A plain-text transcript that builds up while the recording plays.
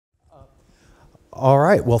All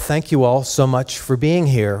right, well, thank you all so much for being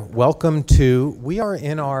here. Welcome to, we are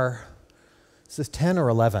in our, is this 10 or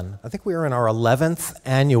 11? I think we are in our 11th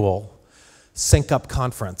annual Sync Up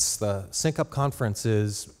Conference. The Sync Up Conference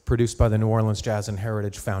is produced by the New Orleans Jazz and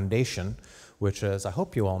Heritage Foundation, which is, I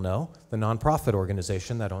hope you all know, the nonprofit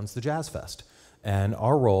organization that owns the Jazz Fest. And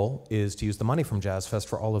our role is to use the money from Jazz Fest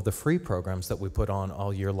for all of the free programs that we put on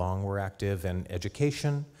all year long. We're active in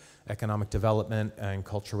education, economic development, and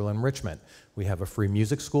cultural enrichment. We have a free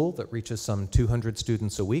music school that reaches some 200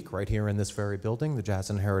 students a week right here in this very building, the Jazz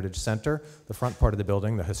and Heritage Center. The front part of the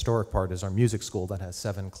building, the historic part, is our music school that has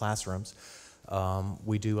 7 classrooms.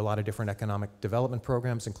 We do a lot of different economic development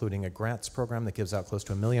programs, including a grants program that gives out close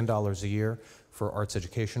to $1 million a year for arts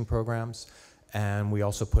education programs. And we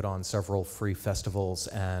also put on several free festivals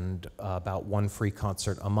and about 1 free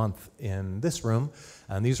concert a month in this room.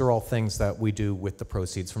 And these are all things that we do with the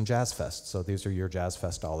proceeds from Jazz Fest. So these are your Jazz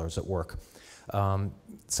Fest dollars at work.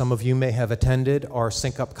 Some of you may have attended our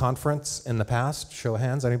Sync Up conference in the past. Show of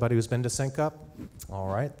hands, anybody who's been to Sync Up? All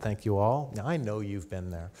right, thank you all. I know you've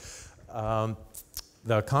been there.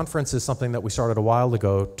 The conference is something that we started a while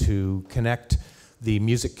ago to connect the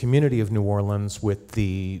music community of New Orleans with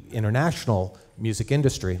the international music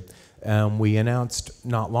industry. And we announced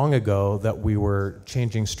not long ago that we were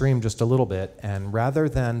changing stream just a little bit, and rather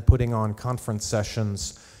than putting on conference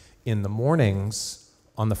sessions in the mornings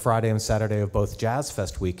on the Friday and Saturday of both Jazz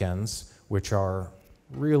Fest weekends, which are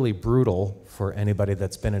really brutal for anybody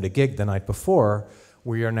that's been at a gig the night before,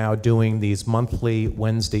 we are now doing these monthly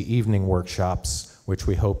Wednesday evening workshops, which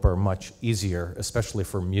we hope are much easier, especially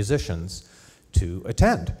for musicians, to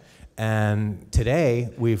attend. And today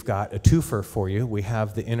we've got a twofer for you. We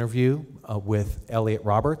have the interview with Elliot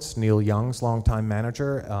Roberts, Neil Young's longtime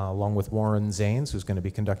manager, along with Warren Zanes, who's going to be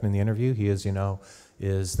conducting the interview. He, as you know,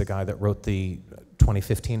 is the guy that wrote the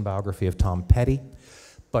 2015 biography of Tom Petty.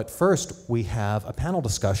 But first, we have a panel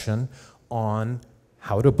discussion on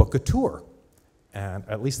how to book a tour. And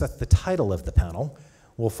at least that's the title of the panel.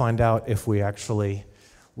 We'll find out if we actually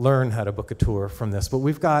learn how to book a tour from this. But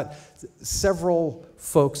we've got several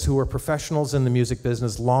folks who are professionals in the music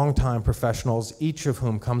business, longtime professionals, each of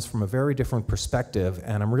whom comes from a very different perspective,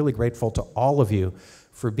 and I'm really grateful to all of you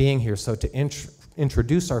for being here. So to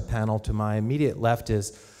introduce our panel, to my immediate left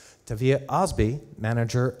is Tavia Osbey,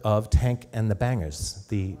 manager of Tank and the Bangers,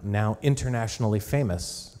 the now internationally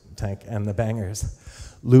famous Tank and the Bangers.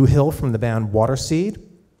 Lou Hill from the band Waterseed,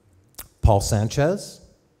 Paul Sanchez,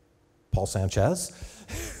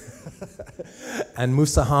 and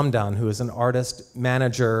Mousa Hamdan, who is an artist,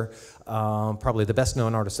 manager, probably the best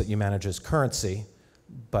known artist that you manage is Currency,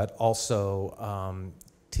 but also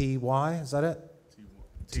T.Y., is that it?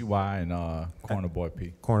 T.Y. and Corner Boy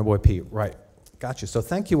P. Corner Boy P, right. Got you. So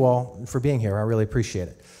thank you all for being here. I really appreciate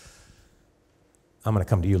it. I'm going to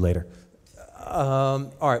come to you later.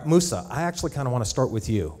 All right, Mousa, I actually kind of want to start with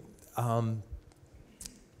you. I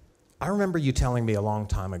remember you telling me a long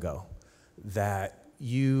time ago that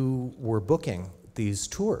you were booking these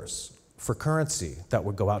tours for Currency that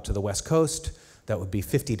would go out to the West Coast, that would be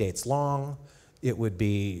 50 dates long. It would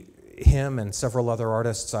be him and several other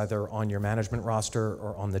artists either on your management roster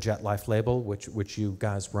or on the Jet Life label, which you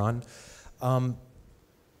guys run. And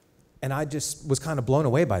I just was kind of blown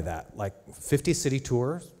away by that, like 50 city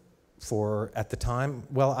tours for, at the time,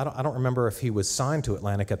 well, I don't remember if he was signed to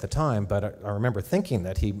Atlantic at the time, but I remember thinking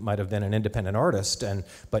that he might have been an independent artist,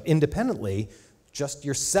 but independently, just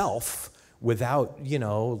yourself, without, you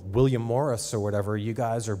know, William Morris or whatever, you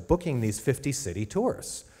guys are booking these 50 city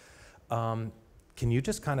tours. Can you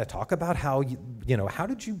just kind of talk about how, how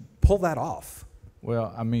did you pull that off?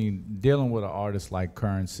 Well, I mean, dealing with an artist like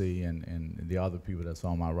Currency and the other people that's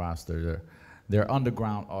on my roster, they're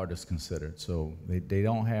underground artists considered, so they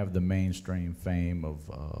don't have the mainstream fame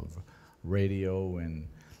of radio, and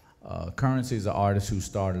Currency is an artist who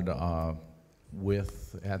started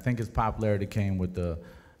with, I think his popularity came with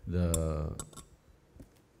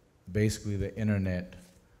basically the internet,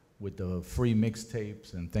 with the free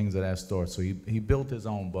mixtapes and things of that sort. So he built his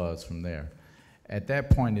own buzz from there. At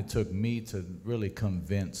that point, it took me to really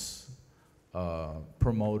convince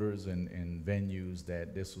promoters and venues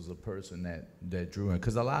that this was a person that drew in.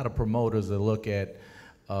 Because a lot of promoters that look at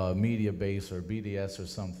Media Base or BDS or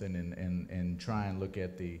something and try and look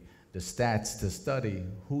at the stats to study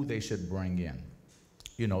who they should bring in.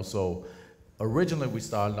 You know, so originally we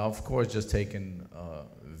started off, of course, just taking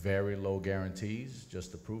very low guarantees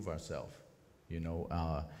just to prove ourselves, you know.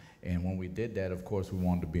 And when we did that, of course, we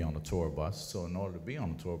wanted to be on the tour bus. So in order to be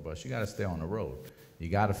on the tour bus, you got to stay on the road. You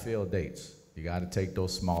got to fill dates. You got to take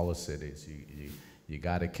those smaller cities. You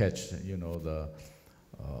got to catch, you know,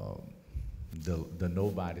 the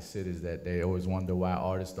nobody cities that they always wonder why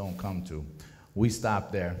artists don't come to. We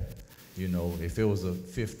stopped there. You know, if it was a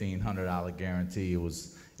 $1,500 guarantee, it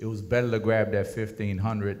was better to grab that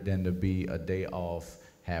 $1,500 than to be a day off,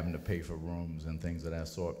 having to pay for rooms and things of that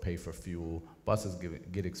sort, pay for fuel. Buses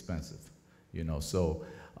get expensive, you know. So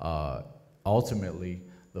ultimately,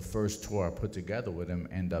 the first tour I put together with him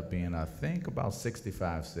ended up being, I think, about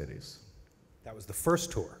 65 cities. That was the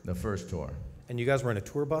first tour? The first tour. And you guys were in a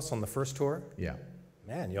tour bus on the first tour? Yeah.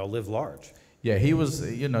 Man, y'all live large. Yeah, he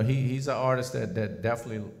was, you know, he's an artist that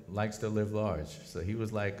definitely likes to live large. So he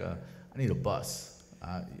was like, I need a bus.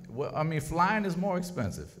 Well, I mean, flying is more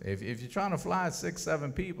expensive. If you're trying to fly 6,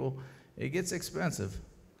 7 people, it gets expensive.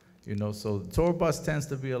 You know, so the tour bus tends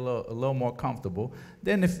to be a little more comfortable.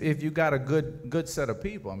 Then if you got a good set of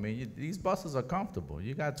people, I mean, these buses are comfortable.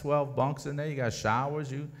 You got 12 bunks in there, you got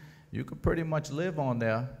showers, you could pretty much live on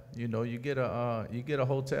there. You know, you get a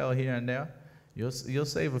hotel here and there. You'll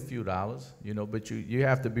save a few dollars, you know, but you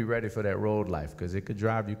have to be ready for that road life because it could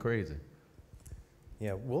drive you crazy.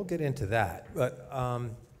 Yeah, we'll get into that. But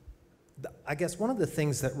I guess one of the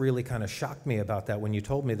things that really kind of shocked me about that when you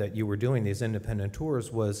told me that you were doing these independent tours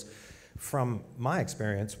was, from my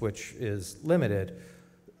experience, which is limited,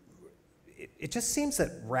 it just seems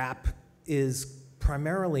that rap is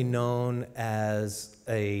primarily known as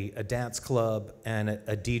a dance club and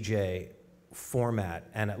a DJ format,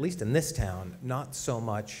 and at least in this town, not so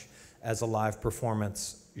much as a live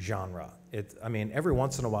performance genre. I mean, every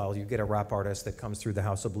once in a while you get a rap artist that comes through the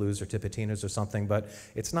House of Blues or Tipitina's or something, but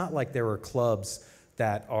it's not like there are clubs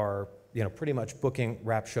that are, you know, pretty much booking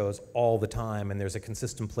rap shows all the time, and there's a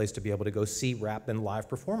consistent place to be able to go see rap in live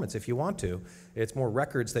performance if you want to. It's more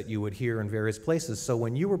records that you would hear in various places. So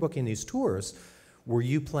when you were booking these tours, were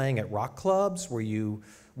you playing at rock clubs? Were you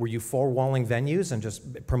four-walling venues and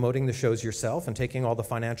just promoting the shows yourself and taking all the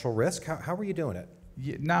financial risk? How were you doing it?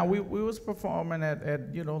 Yeah, now we was performing at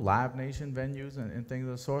you know, Live Nation venues and things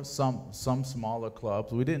of the sort. Some smaller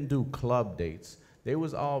clubs. We didn't do club dates. They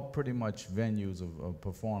was all pretty much venues of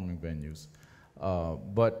performing venues.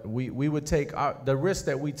 But we would take the risk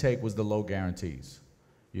that we take was the low guarantees,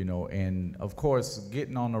 you know. And of course,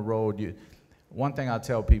 getting on the road, one thing I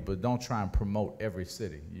tell people: don't try and promote every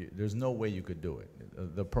city. There's no way you could do it.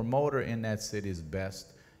 The promoter in that city is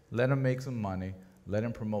best. Let them make some money. Let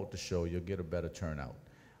him promote the show. You'll get a better turnout.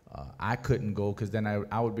 I couldn't go because then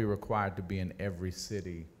I would be required to be in every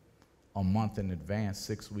city a month in advance,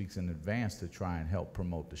 6 weeks in advance to try and help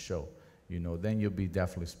promote the show. You know, then you'll be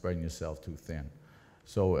definitely spreading yourself too thin.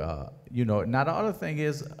 So, you know, now the other thing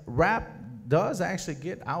is rap does actually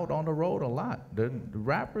get out on the road a lot. The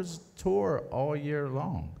rappers tour all year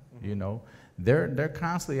long, you know. They're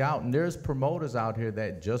constantly out, and there's promoters out here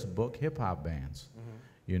that just book hip-hop bands.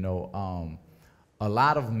 You know, a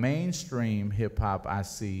lot of mainstream hip-hop I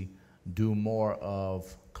see do more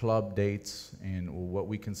of club dates and what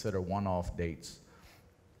we consider one-off dates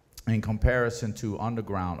in comparison to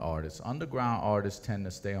underground artists. Underground artists tend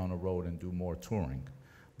to stay on the road and do more touring,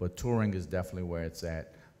 but touring is definitely where it's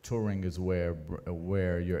at. Touring is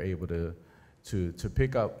where you're able to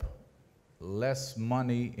pick up less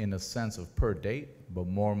money in a sense of per date, but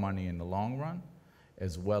more money in the long run,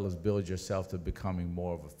 as well as build yourself to becoming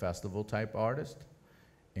more of a festival type artist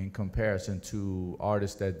in comparison to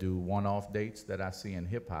artists that do one-off dates that I see in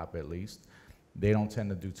hip hop at least. They don't tend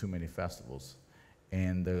to do too many festivals.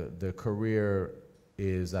 And the career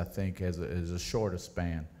is, I think, is a shorter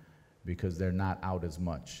span because they're not out as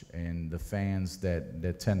much. And the fans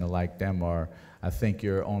that tend to like them are, I think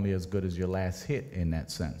you're only as good as your last hit in that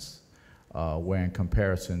sense. Where in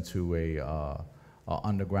comparison to a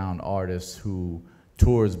underground artist who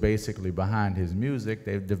tours basically behind his music,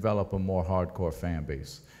 they've developed a more hardcore fan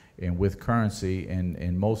base. And with Currency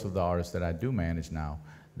and most of the artists that I do manage now,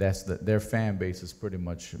 their fan base is pretty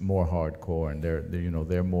much more hardcore, and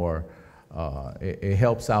they're more. It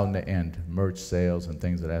helps out in the end, merch sales and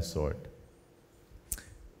things of that sort.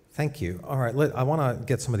 Thank you. All right, I want to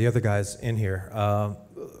get some of the other guys in here.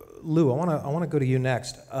 Lou, I want to go to you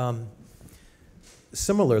next.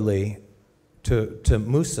 Similarly to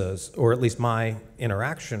Mousa's, or at least my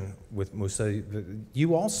interaction with Mousa,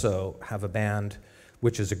 you also have a band,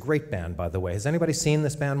 which is a great band, by the way. Has anybody seen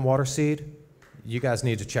this band, Waterseed? You guys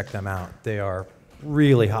need to check them out. They are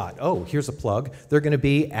really hot. Oh, here's a plug. They're going to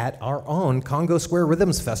be at our own Congo Square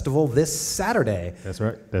Rhythms Festival this Saturday. That's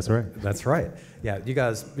right. That's right. That's right. Yeah, you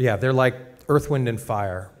guys, yeah, they're like Earth, Wind, and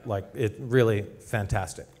Fire. Like, it really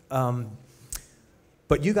fantastic.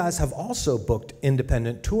 But you guys have also booked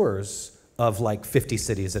independent tours of like 50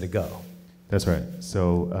 cities at a go. That's right.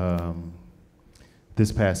 So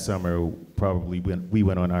this past summer, probably we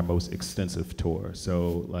went on our most extensive tour.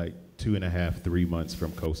 So like 2.5, 3 months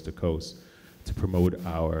from coast to coast to promote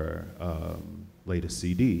our latest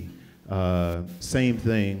CD. Same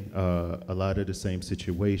thing, a lot of the same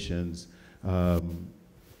situations.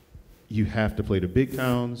 You have to play the big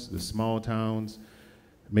towns, the small towns,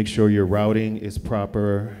 make sure your routing is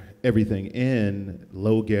proper, everything in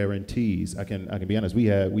low guarantees. I can be honest,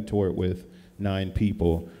 we toured with 9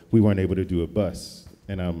 people. We weren't able to do a bus.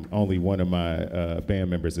 And only one of my band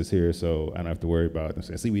members is here, so I don't have to worry about them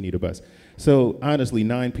saying, see, we need a bus. So honestly,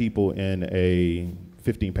 9 people in a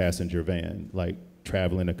 15-passenger van, like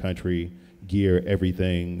traveling the country, gear,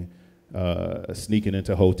 everything, sneaking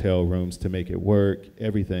into hotel rooms to make it work,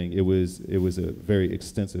 everything. It was a very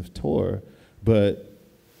extensive tour, but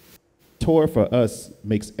tour for us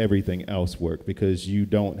makes everything else work because you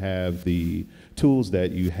don't have the tools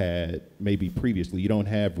that you had maybe previously. You don't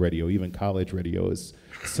have radio, even college radio is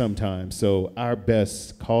sometimes. So our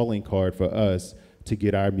best calling card for us to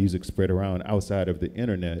get our music spread around outside of the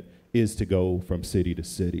internet is to go from city to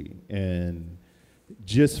city. And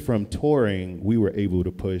just from touring, we were able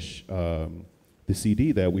to push the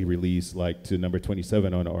CD that we released like to number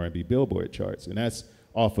 27 on the R&B Billboard charts. And that's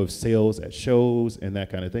off of sales at shows and that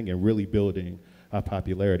kind of thing, and really building our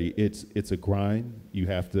popularity. It's a grind. You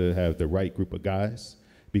have to have the right group of guys,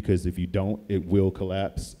 because if you don't, it will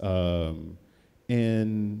collapse. And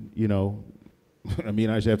you know, I mean,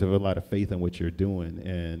 I just have to have a lot of faith in what you're doing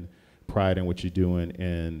and pride in what you're doing.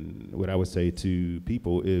 And what I would say to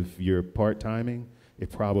people, if you're part-timing,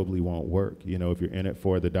 it probably won't work. You know, if you're in it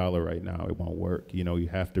for the dollar right now, it won't work. You know, you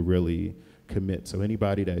have to really commit. So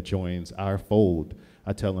anybody that joins our fold,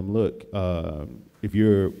 I tell them, look, if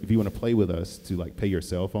you want to play with us to like pay your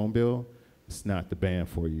cell phone bill, it's not the band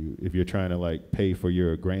for you. If you're trying to like pay for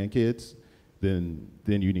your grandkids, then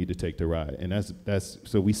you need to take the ride. And that's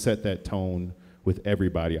so we set that tone with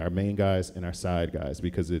everybody, our main guys and our side guys,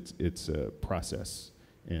 because it's a process.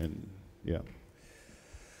 And yeah.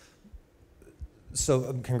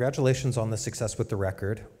 So congratulations on the success with the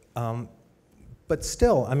record. But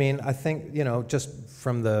still, I mean, I think, you know, just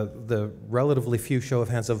from the relatively few show of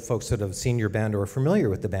hands of folks that have seen your band or are familiar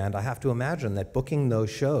with the band, I have to imagine that booking those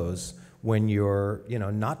shows when you're, you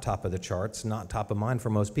know, not top of the charts, not top of mind for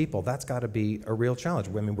most people, that's got to be a real challenge.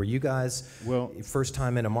 I mean, were you guys, first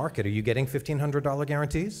time in a market, are you getting $1,500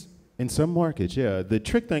 guarantees? In some markets, yeah. The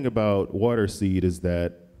trick thing about Water Seed is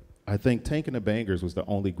that I think Tank and the Bangers was the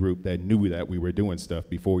only group that knew that we were doing stuff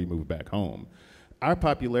before we moved back home. Our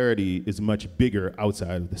popularity is much bigger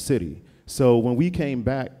outside of the city. So when we came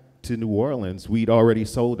back to New Orleans, we'd already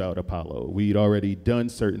sold out Apollo. We'd already done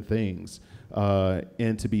certain things.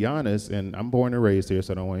 And to be honest, and I'm born and raised here,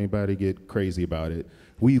 so I don't want anybody to get crazy about it,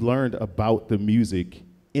 we learned about the music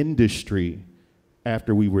industry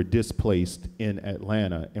after we were displaced in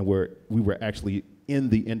Atlanta, and we were actually in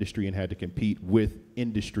the industry and had to compete with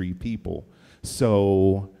industry people.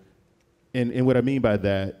 So, and what I mean by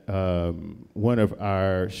that, one of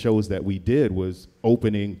our shows that we did was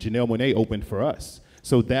opening, Janelle Monáe opened for us.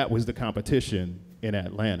 So that was the competition in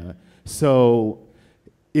Atlanta. So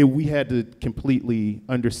we had to completely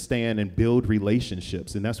understand and build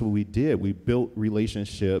relationships, and that's what we did. We built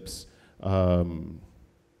relationships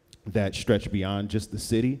that stretch beyond just the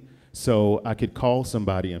city. So I could call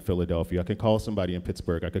somebody in Philadelphia, I could call somebody in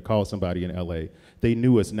Pittsburgh, I could call somebody in LA. They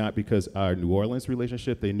knew us not because our New Orleans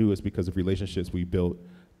relationship, they knew us because of relationships we built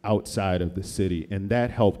outside of the city, and that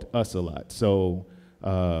helped us a lot. So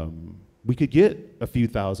we could get a few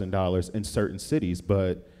 $1,000s in certain cities,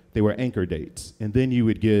 but they were anchor dates. And then you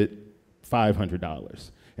would get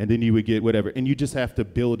 $500, and then you would get whatever, and you just have to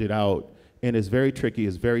build it out. And it's very tricky,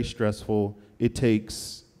 it's very stressful. It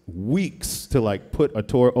takes weeks to like put a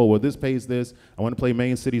tour. Oh, well, this pays this. I want to play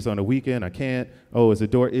main cities on the weekend. I can't. Oh, it's a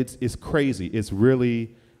door. It's crazy. It's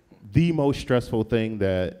really the most stressful thing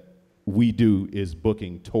that we do is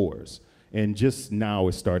booking tours. And just now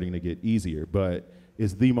it's starting to get easier, but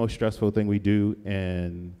it's the most stressful thing we do.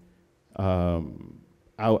 And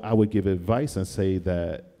I would give advice and say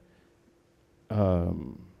that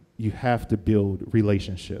you have to build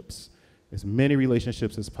relationships, as many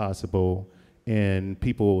relationships as possible. And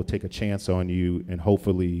people will take a chance on you and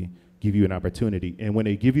hopefully give you an opportunity. And when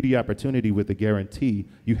they give you the opportunity with a guarantee,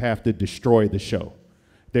 you have to destroy the show.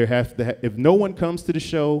 If no one comes to the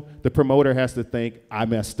show, the promoter has to think, I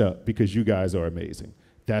messed up because you guys are amazing.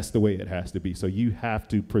 That's the way it has to be. So you have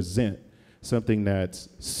to present something that's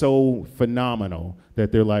so phenomenal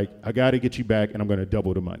that they're like, I got to get you back and I'm going to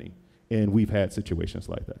double the money. And we've had situations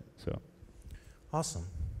like that. So, awesome.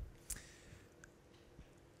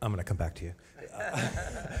 I'm going to come back to you.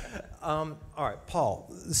 All right,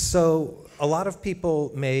 Paul. So a lot of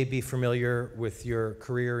people may be familiar with your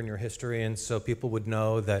career and your history, and so people would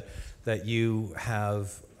know that you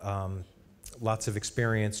have lots of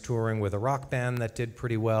experience touring with a rock band that did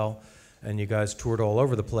pretty well, and you guys toured all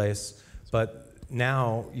over the place. But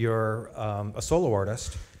now you're a solo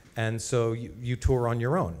artist, and so you tour on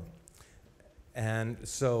your own. And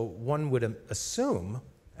so one would assume,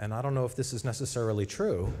 and I don't know if this is necessarily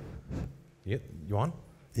true. You on?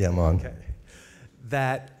 Yeah, I'm on. Okay.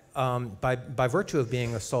 That by virtue of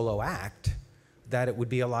being a solo act, that it would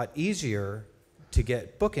be a lot easier to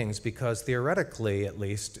get bookings because theoretically, at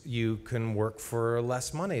least, you can work for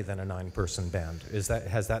less money than a 9-person band.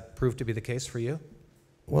 Has that proved to be the case for you?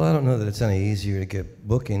 Well, I don't know that it's any easier to get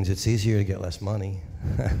bookings. It's easier to get less money.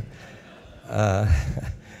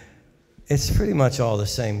 It's pretty much all the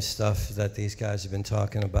same stuff that these guys have been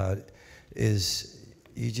talking about. Is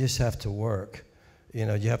you just have to work. You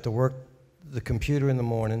know, you have to work the computer in the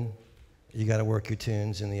morning, you got to work your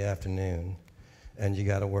tunes in the afternoon, and you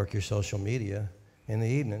got to work your social media in the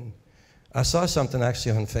evening. I saw something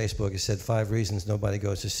actually on Facebook. It said 5 reasons nobody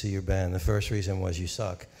goes to see your band. The first reason was you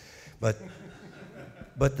suck. But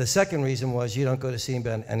the second reason was you don't go to see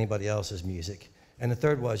anybody else's music. And the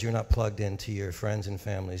third was you're not plugged into your friends and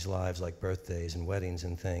family's lives, like birthdays and weddings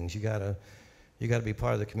and things. You gotta be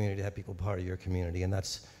part of the community to have people part of your community, and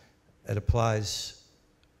it applies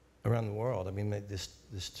around the world. I mean,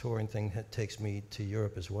 this touring thing takes me to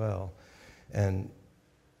Europe as well, and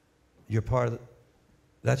you're part of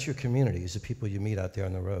that's your community. It's the people you meet out there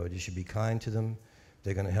on the road. You should be kind to them.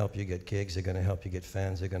 They're going to help you get gigs. They're going to help you get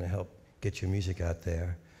fans. They're going to help get your music out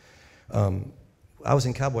there. I was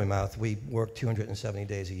in Cowboy Mouth. We worked 270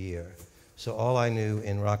 days a year. So all I knew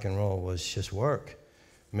in rock and roll was just work,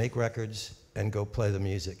 make records, and go play the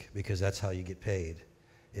music, because that's how you get paid,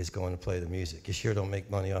 is going to play the music. You sure don't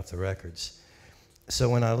make money off the records. So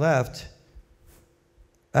when I left,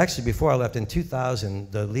 actually before I left in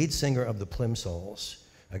 2000, the lead singer of the Plimsolls,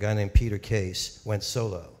 a guy named Peter Case, went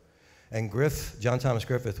solo. And John Thomas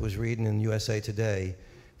Griffith was reading in USA Today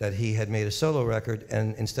that he had made a solo record,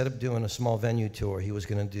 and instead of doing a small venue tour, he was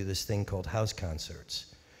going to do this thing called house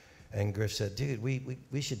concerts. And Griff said, dude,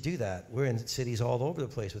 we should do that. We're in cities all over the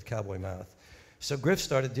place with Cowboy Mouth. So Griff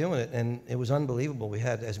started doing it, and it was unbelievable. We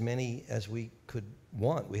had as many as we could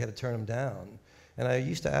want. We had to turn them down. And I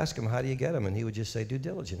used to ask him, how do you get them? And he would just say, due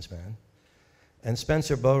diligence, man. And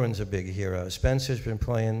Spencer Boren's a big hero. Spencer's been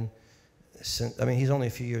playing since, I mean, he's only a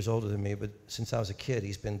few years older than me, but since I was a kid,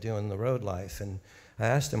 he's been doing the road life. And I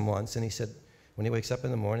asked him once, and he said, when he wakes up in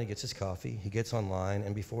the morning, he gets his coffee, he gets online,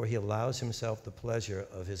 and before he allows himself the pleasure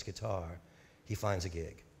of his guitar, he finds a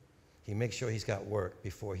gig. He makes sure he's got work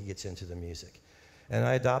before he gets into the music. And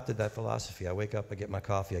I adopted that philosophy. I wake up, I get my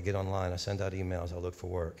coffee, I get online, I send out emails, I look for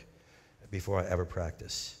work before I ever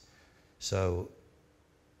practice. So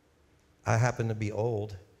I happen to be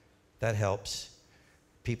old. That helps.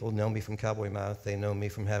 People know me from Cowboy Mouth. They know me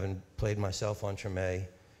from having played myself on Treme,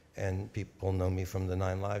 and people know me from the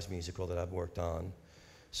 9 Lives musical that I've worked on.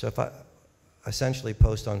 So if I essentially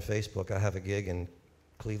post on Facebook, I have a gig in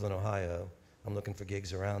Cleveland, Ohio. I'm looking for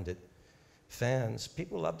gigs around it. Fans,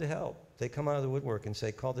 people love to help. They come out of the woodwork and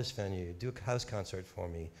say, call this venue, do a house concert for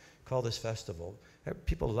me, call this festival.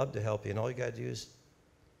 People love to help you, and all you gotta do is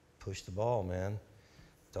push the ball, man.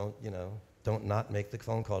 Don't not make the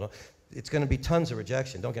phone call. It's gonna be tons of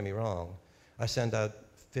rejection, don't get me wrong. I send out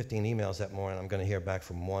 15 emails that morning, I'm gonna hear back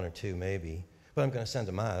from 1 or 2 maybe, but I'm gonna send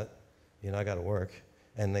them out. I gotta work.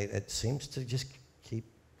 And it seems to just keep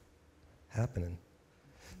happening.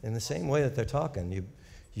 In the same way that they're talking,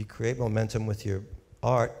 you create momentum with your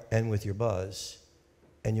art and with your buzz,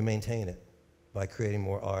 and you maintain it by creating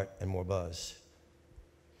more art and more buzz.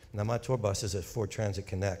 Now my tour bus is a Ford Transit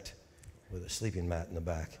Connect with a sleeping mat in the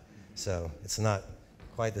back. So it's not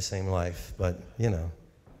quite the same life, but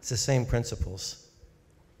it's the same principles.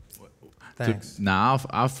 Thanks. Now,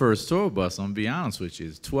 our first tour bus, I'm gonna be honest with you,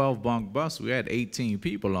 is 12-bunk bus. We had 18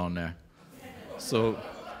 people on there. So,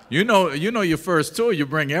 you know your first tour, you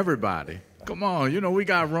bring everybody. Come on, we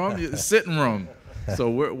got room, sitting room. So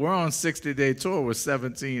we're on a 60-day tour with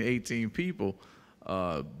 17, 18 people.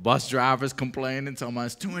 Bus drivers complaining, talking about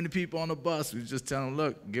it's too many people on the bus. We just tell them,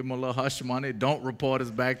 look, give them a little hush money. Don't report us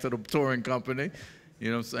back to the touring company.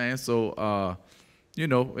 You know what I'm saying? So,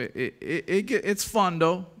 it's fun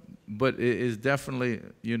though. But it is definitely,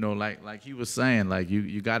 like he was saying, like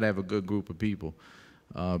you got to have a good group of people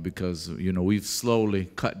because, we've slowly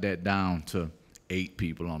cut that down to 8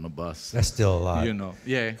 people on the bus. That's still a lot.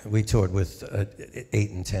 Yeah. We toured with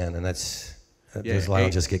 8 and 10, and Yeah, Those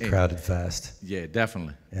lounges get crowded fast. Yeah,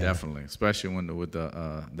 definitely, Yeah. definitely, especially when with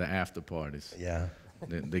the after parties, Yeah.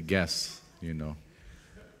 the guests, you know.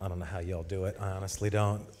 I don't know how y'all do it. I honestly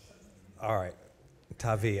don't. All right,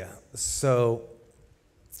 Tavia. So,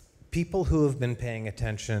 people who have been paying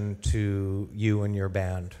attention to you and your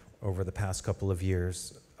band over the past couple of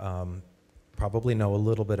years probably know a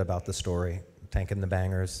little bit about the story. Tank and the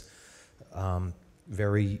Bangers,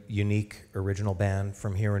 very unique original band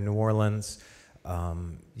from here in New Orleans.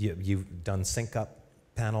 You've done sync-up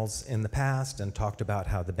panels in the past and talked about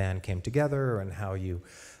how the band came together and how you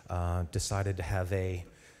decided to have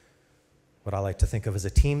what I like to think of as a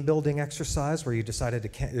team-building exercise, where you decided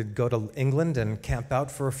to go to England and camp out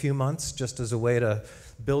for a few months just as a way to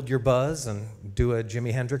build your buzz and do a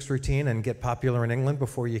Jimi Hendrix routine and get popular in England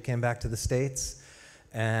before you came back to the States.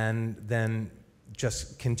 And then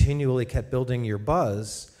just continually kept building your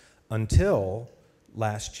buzz until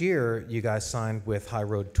last year you guys signed with High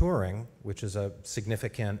Road Touring, which is a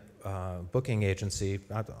significant booking agency.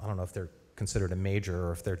 I don't know if they're considered a major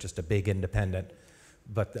or if they're just a big independent,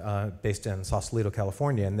 but based in Sausalito,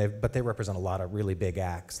 California, but they represent a lot of really big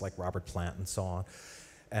acts like Robert Plant and so on.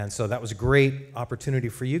 And so that was a great opportunity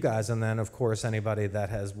for you guys. And then, of course, anybody that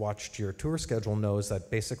has watched your tour schedule knows that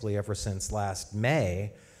basically ever since last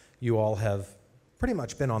May, you all have pretty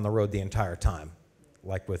much been on the road the entire time,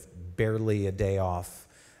 like with barely a day off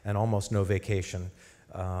and almost no vacation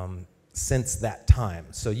since that time.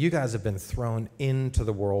 So you guys have been thrown into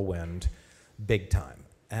the whirlwind big time.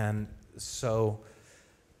 And so,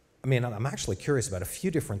 I mean, I'm actually curious about a few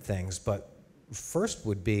different things, but first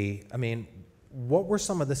would be, I mean, what were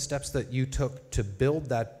some of the steps that you took to build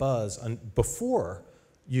that buzz before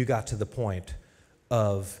you got to the point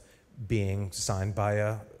of being signed by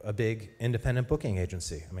a big independent booking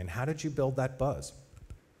agency? I mean, how did you build that buzz?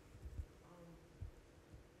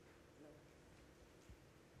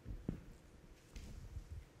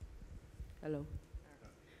 Hello.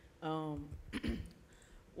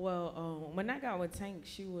 When I got with Tank,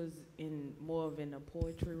 she was more in the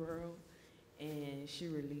poetry world, and she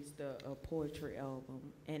released a poetry album.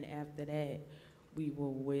 And after that, we were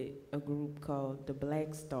with a group called the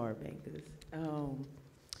Black Star Bangas.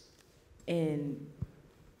 And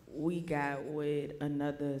we got with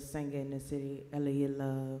another singer in the city, Elliot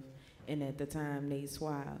Love, and at the time, Nate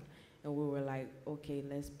Swile. And we were like, okay,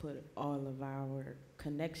 let's put all of our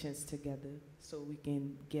connections together so we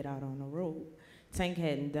can get out on the road. Tank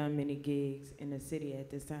hadn't done many gigs in the city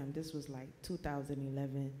at this time. This was like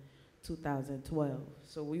 2011, 2012.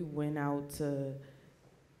 So we went out to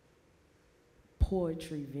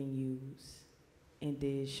poetry venues and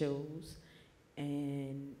did shows.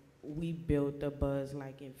 And we built a buzz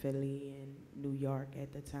like in Philly and New York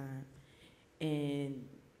at the time. And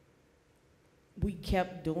we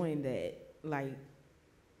kept doing that, like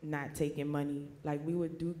not taking money. Like we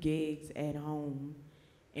would do gigs at home,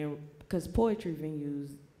 and because poetry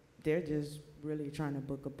venues, they're just really trying to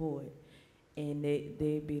book a poet. And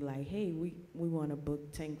they'd be like, hey, we want to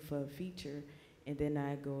book Tank for a feature. And then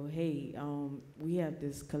I go, hey, we have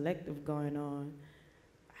this collective going on.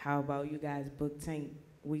 How about you guys book Tank?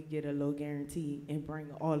 We get a low guarantee and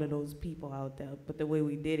bring all of those people out there. But the way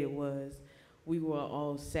we did it was, we were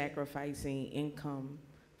all sacrificing income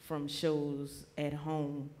from shows at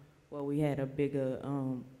home where we had a bigger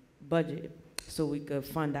budget so we could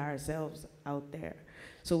fund ourselves out there.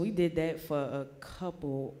 So we did that for a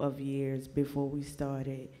couple of years before we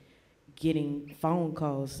started getting phone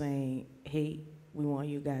calls saying, hey, we want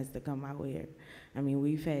you guys to come out here. I mean,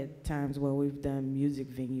 we've had times where we've done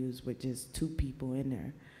music venues with just 2 people in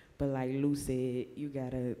there. But like Lou said, you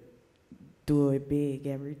gotta do it big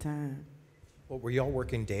every time. Well, were y'all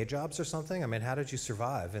working day jobs or something? I mean, how did you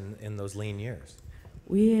survive in those lean years?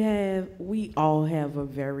 We all have a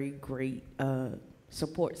very great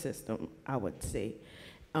support system, I would say.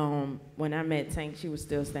 When I met Tank, she was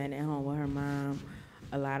still staying at home with her mom.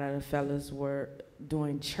 A lot of the fellas were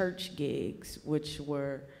doing church gigs, which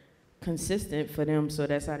were consistent for them, so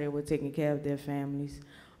that's how they were taking care of their families.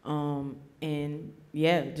 And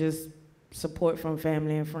yeah, just support from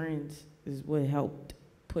family and friends is what helped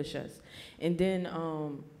push us. And then,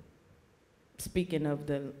 speaking of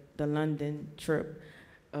the London trip,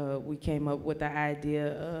 we came up with the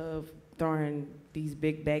idea of throwing these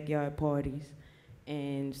big backyard parties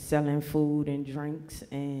and selling food and drinks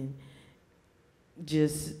and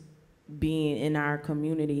just being in our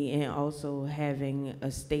community and also having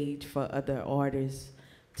a stage for other artists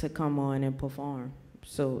to come on and perform.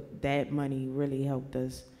 So that money really helped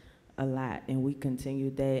us a lot, and we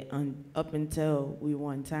continued that up until we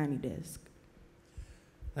won Tiny Desk.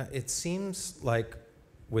 It seems like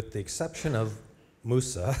with the exception of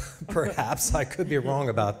Mousa, perhaps I could be wrong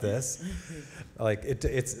about this. Like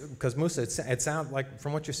it's because Mousa, it sounds like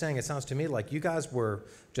from what you're saying, it sounds to me like you guys were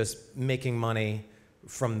just making money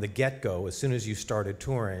from the get-go as soon as you started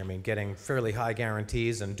touring. I mean, getting fairly high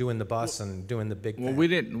guarantees and doing the bus and doing the big. Well,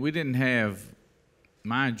 thing. we didn't have,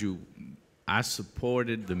 mind you, I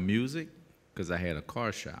supported the music because I had a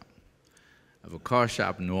car shop. I have a car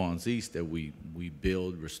shop in New Orleans East that we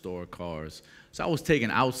build, restore cars. So I was taking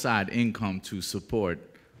outside income to support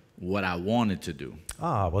what I wanted to do.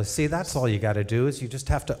 Ah, well, see, that's all you got to do is you just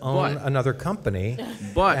have to own another company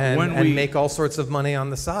and make all sorts of money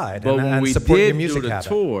on the side and support your music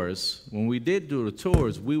habit. When we did do the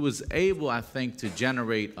tours, we was able, I think, to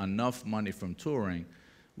generate enough money from touring.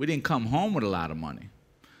 We didn't come home with a lot of money,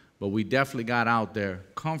 but we definitely got out there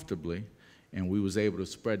comfortably, and we was able to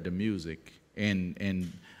spread the music.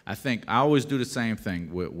 And I think I always do the same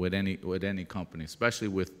thing with any company, especially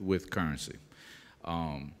with currency.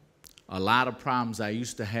 A lot of problems I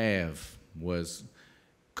used to have was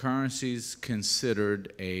currency's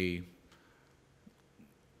considered a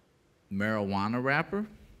marijuana rapper.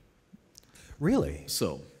 Really?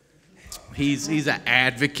 So he's an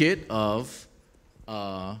advocate of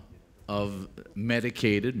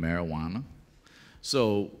medicated marijuana.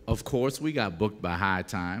 So of course we got booked by High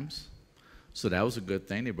Times. So that was a good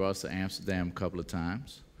thing. They brought us to Amsterdam a couple of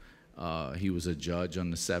times. He was a judge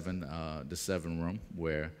on the seven room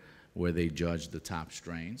where they judged the top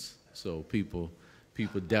strains. So people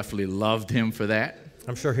definitely loved him for that.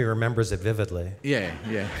 I'm sure he remembers it vividly.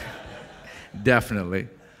 Yeah, definitely.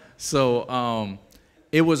 So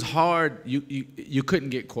it was hard. You couldn't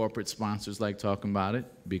get corporate sponsors like talking about it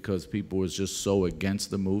because people was just so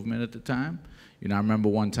against the movement at the time. You know, I remember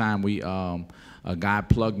one time a guy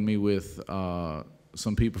plugged me with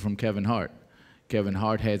some people from Kevin Hart. Kevin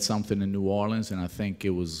Hart had something in New Orleans, and I think it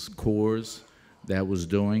was Coors that was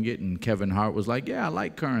doing it, and Kevin Hart was like, yeah, I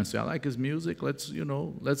like Currency, I like his music, let's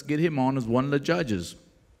get him on as one of the judges.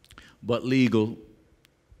 But legal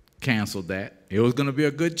canceled that. It was gonna be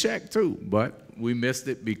a good check too, but we missed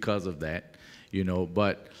it because of that, you know.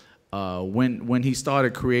 But when he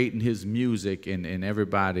started creating his music and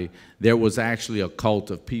everybody, there was actually a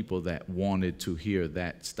cult of people that wanted to hear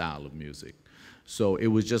that style of music. So it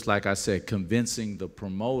was just like I said, convincing the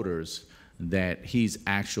promoters that he's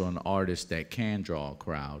actually an artist that can draw a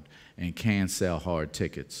crowd and can sell hard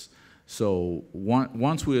tickets. So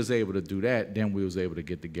once we was able to do that, then we was able to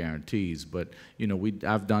get the guarantees. But you know,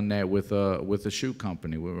 I've done that with a shoe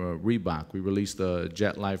company, with Reebok. We released a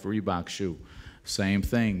Jet Life Reebok shoe. Same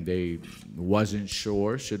thing. They wasn't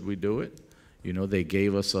sure should we do it. You know, they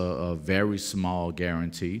gave us a very small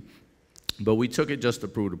guarantee, but we took it just to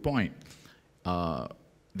prove the point.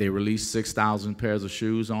 They released 6,000 pairs of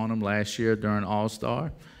shoes on them last year during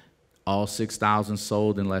All-Star. All 6,000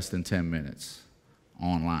 sold in less than 10 minutes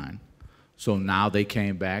online. So now they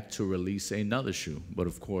came back to release another shoe. But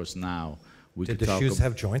of course now we could talk about— Did the shoes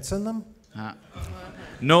have joints in them?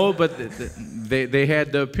 No, but they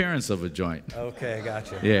had the appearance of a joint. Okay,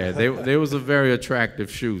 gotcha. Yeah, they was a very attractive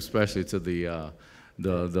shoe, especially to the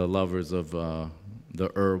lovers of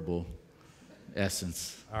the herbal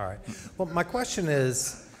essence. All right. Well, my question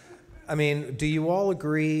is, I mean, do you all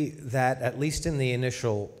agree that at least in the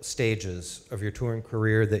initial stages of your touring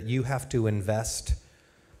career that you have to invest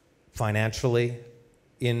financially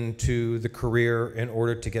into the career in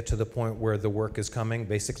order to get to the point where the work is coming?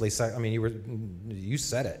 Basically, I mean, you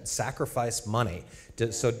said it, sacrifice money.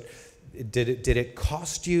 So did it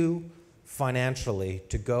cost you financially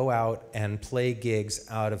to go out and play gigs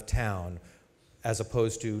out of town, as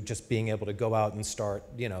opposed to just being able to go out and start,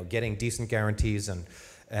 you know, getting decent guarantees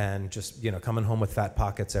and just, you know, coming home with fat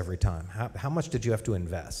pockets every time? How much did you have to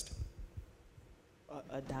invest?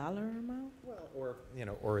 A dollar amount? Well, or, you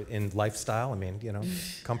know, or in lifestyle, I mean, you know,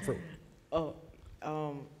 comfort.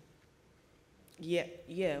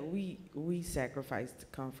 Yeah, we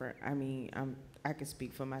sacrificed comfort. I mean, I can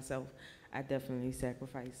speak for myself. I definitely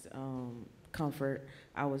sacrificed comfort.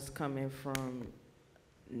 I was coming from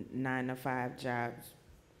 9-to-5 jobs,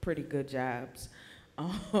 pretty good jobs.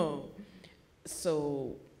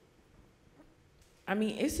 So, I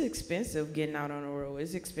mean, it's expensive getting out on the road.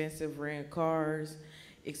 It's expensive renting cars,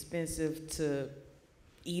 expensive to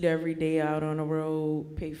eat every day out on the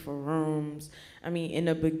road, pay for rooms. I mean, in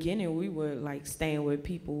the beginning, we were like staying with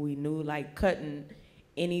people we knew, like cutting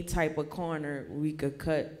any type of corner we could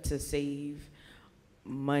cut to save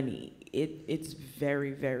money. It's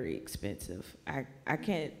very, very expensive. I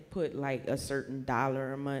can't put like a certain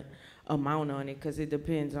dollar amount on it because it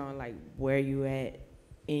depends on like where you at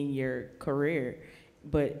in your career.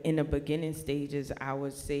 But in the beginning stages, I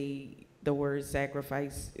would say the word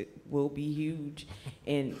sacrifice will be huge,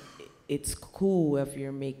 and it's cool if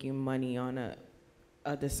you're making money on a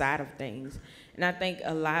other side of things. And I think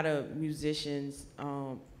a lot of musicians,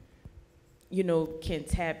 you know, can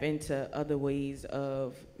tap into other ways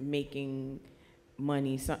of making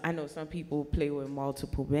money. So I know some people play with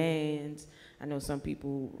multiple bands. I know some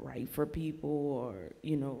people write for people, or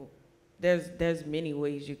you know, there's many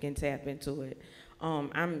ways you can tap into it.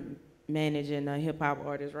 I'm managing a hip hop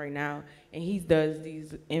artist right now, and he does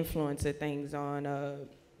these influencer things on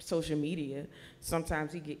social media.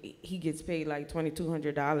 Sometimes he gets paid like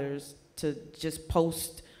 $2,200 to just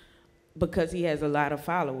post because he has a lot of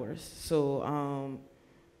followers. So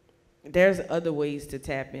there's other ways to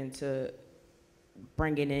tap into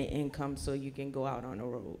bringing in income so you can go out on the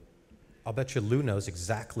road. I'll bet you Lou knows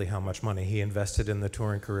exactly how much money he invested in the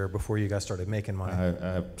touring career before you guys started making money.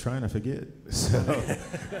 I'm trying to forget.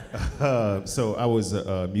 So I was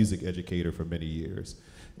a music educator for many years.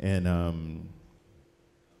 And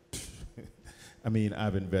I mean,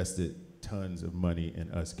 I've invested tons of money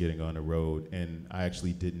in us getting on the road. And I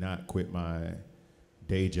actually did not quit my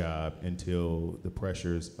day job until the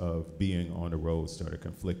pressures of being on the road started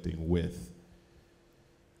conflicting with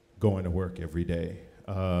going to work every day.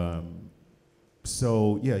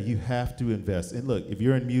 So yeah, you have to invest. And look, if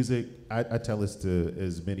you're in music, I tell this to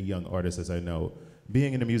as many young artists as I know,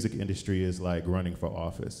 being in the music industry is like running for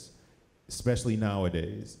office, especially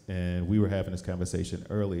nowadays. And we were having this conversation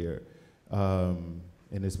earlier, and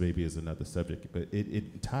this maybe is another subject, but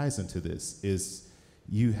it ties into this, is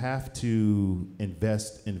you have to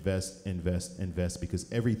invest,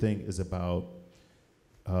 because everything is about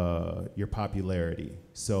your popularity.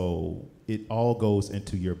 So it all goes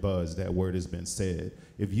into your buzz. That word has been said.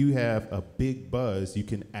 If you have a big buzz, you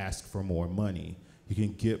can ask for more money. You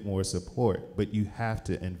can get more support, but you have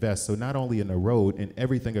to invest. So not only in the road and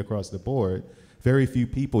everything across the board, very few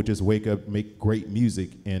people just wake up, make great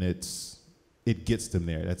music, and it gets them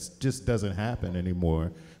there. That just doesn't happen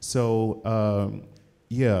anymore. So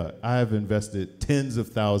yeah, I've invested tens of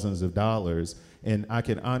thousands of dollars. And I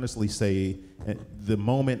can honestly say, the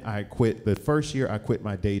moment I quit, the first year I quit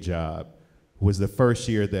my day job was the first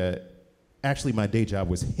year that actually my day job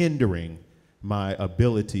was hindering my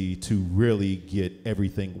ability to really get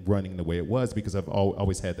everything running the way it was, because I've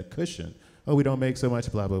always had the cushion. Oh, we don't make so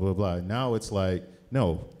much, blah, blah, blah, blah. Now it's like,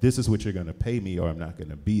 no, this is what you're gonna pay me or I'm not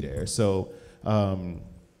gonna be there. So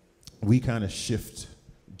we kind of shift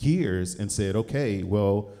gears and said, okay,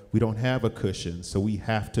 well, we don't have a cushion, so we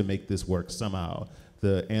have to make this work somehow.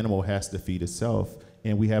 The animal has to feed itself,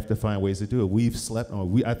 and we have to find ways to do it. We've slept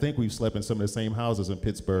on, I think we've slept in some of the same houses in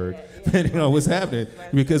Pittsburgh, depending on what's happening,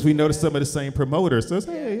 because we noticed some of the same promoters. So it's,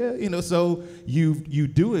 hey, yeah, you know, so you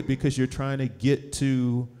do it because you're trying to get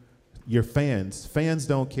to your fans. Fans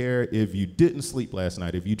don't care if you didn't sleep last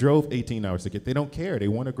night, if you drove 18 hours to get, they don't care. They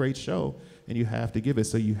want a great show, and you have to give it.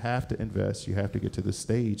 So you have to invest, you have to get to the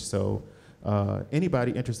stage. So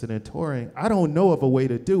anybody interested in touring, I don't know of a way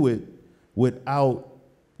to do it without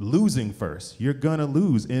losing first. You're gonna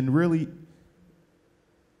lose, and really,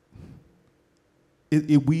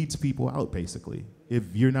 it weeds people out, basically.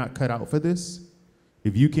 If you're not cut out for this,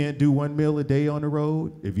 if you can't do 1 meal a day on the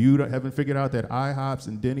road, if you haven't figured out that IHOPs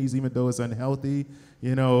and Denny's, even though it's unhealthy,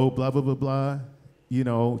 you know, blah, blah, blah, blah, you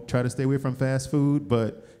know, try to stay away from fast food,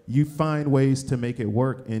 but you find ways to make it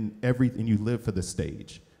work in everything. You live for the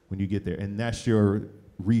stage when you get there, and that's your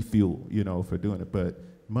refuel, you know, for doing it. But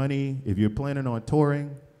money, if you're planning on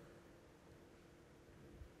touring,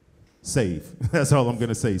 save. That's all I'm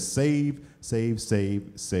gonna say. Save, save,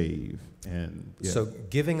 save, save. And yeah. So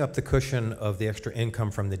giving up the cushion of the extra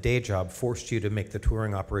income from the day job forced you to make the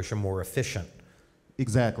touring operation more efficient.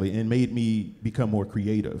 Exactly, and made me become more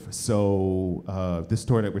creative. So this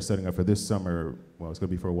tour that we're setting up for this summer, well, it's gonna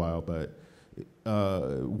be for a while, but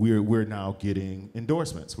we're now getting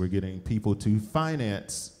endorsements. We're getting people to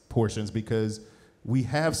finance portions because we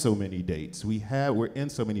have so many dates. We're in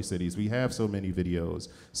so many cities. We have so many videos.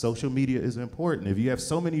 Social media is important. If you have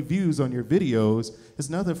so many views on your videos, it's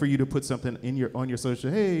nothing for you to put something on your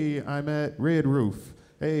social. Hey, I'm at Red Roof.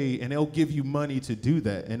 Hey, and they'll give you money to do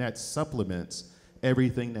that, and that supplements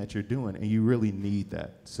everything that you're doing, and you really need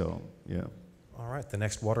that. So yeah. All right, the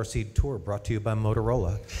next Water Seed Tour brought to you by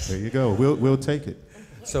Motorola. There you go. We'll take it.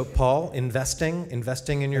 So Paul, investing in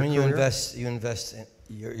your career? You invest.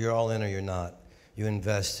 You're all in or you're not. You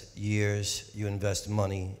invest years, you invest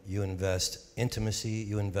money, you invest intimacy,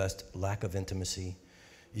 you invest lack of intimacy.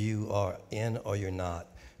 You are in or you're not.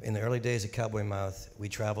 In the early days of Cowboy Mouth, we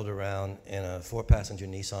traveled around in a 4-passenger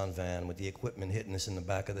Nissan van with the equipment hitting us in the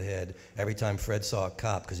back of the head every time Fred saw a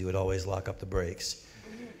cop, because he would always lock up the brakes.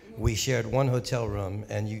 We shared one hotel room,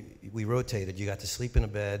 and we rotated. You got to sleep in a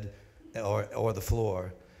bed or the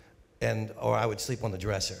floor, or I would sleep on the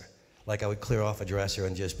dresser. Like I would clear off a dresser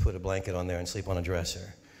and just put a blanket on there and sleep on a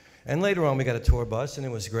dresser. And later on, we got a tour bus, and it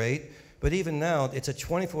was great. But even now, it's a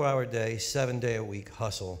 24-hour day, 7-day-a-week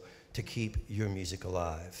hustle to keep your music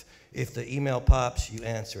alive. If the email pops, you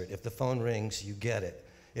answer it. If the phone rings, you get it.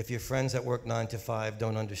 If your friends that work 9 to 5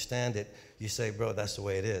 don't understand it, you say, bro, that's the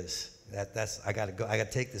way it is. I gotta go, I gotta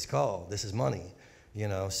take this call. This is money, you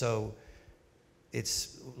know? So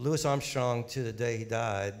it's Louis Armstrong, to the day he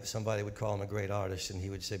died, somebody would call him a great artist, and he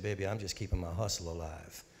would say, baby, I'm just keeping my hustle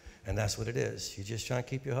alive. And that's what it is. You just try to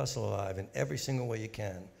keep your hustle alive in every single way you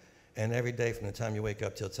can. And every day from the time you wake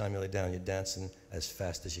up till the time you lay down, you're dancing as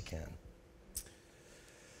fast as you can.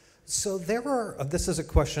 So this is a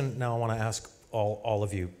question now I want to ask all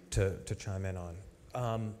of you to chime in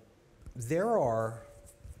on. There are,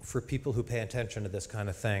 for people who pay attention to this kind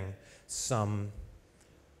of thing, some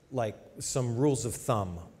rules of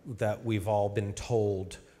thumb that we've all been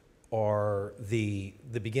told are the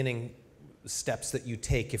beginning steps that you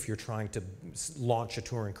take if you're trying to launch a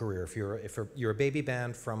touring career. If you're a baby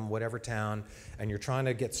band from whatever town and you're trying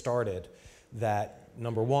to get started, that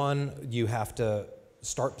number one, you have to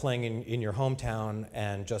start playing in your hometown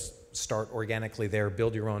and just start organically there,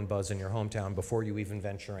 build your own buzz in your hometown before you even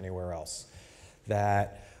venture anywhere else.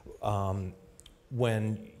 That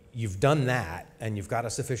when you've done that and you've got a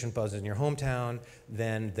sufficient buzz in your hometown,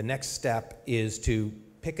 then the next step is to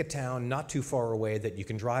pick a town not too far away that you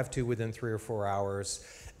can drive to within 3 or 4 hours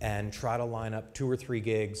and try to line up 2 or 3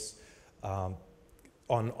 gigs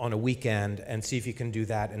on a weekend and see if you can do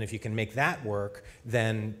that. And if you can make that work,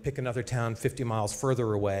 then pick another town 50 miles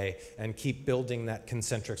further away and keep building that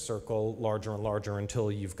concentric circle larger and larger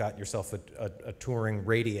until you've got yourself a touring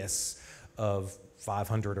radius of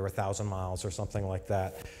 500 or 1,000 miles or something like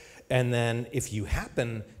that. And then if you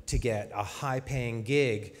happen to get a high-paying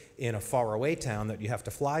gig in a faraway town that you have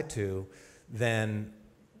to fly to, then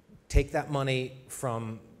take that money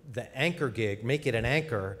from the anchor gig, make it an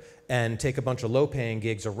anchor, and take a bunch of low-paying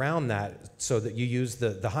gigs around that so that you use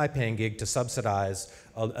the high-paying gig to subsidize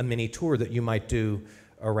a mini tour that you might do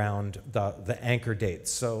around the anchor dates.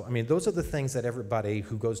 So, I mean, those are the things that everybody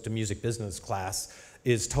who goes to music business class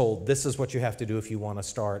is told, this is what you have to do if you want to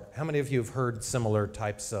start. How many of you have heard similar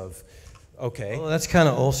types of, okay? Well, that's kind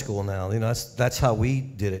of old school now. You know, that's how we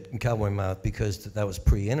did it in Cowboy Mouth, because that was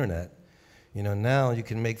pre-internet. You know, now you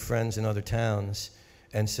can make friends in other towns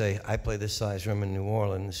and say, I play this size room in New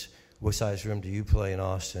Orleans. What size room do you play in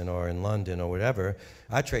Austin or in London or whatever?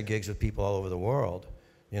 I trade gigs with people all over the world.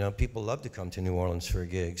 You know, people love to come to New Orleans for a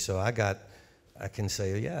gig. So I can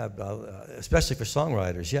say, yeah, especially for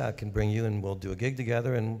songwriters, yeah, I can bring you and we'll do a gig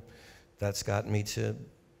together. And that's got me to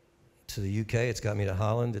the UK, it's got me to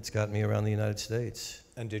Holland, it's got me around the United States.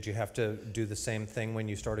 And did you have to do the same thing when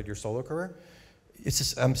you started your solo career? It's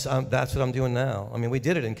just, that's what I'm doing now. I mean, we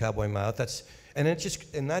did it in Cowboy Mouth. And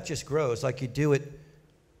that just grows. Like you do it,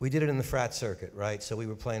 we did it in the frat circuit, right? So we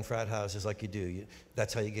were playing frat houses like you do.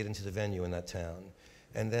 That's how you get into the venue in that town.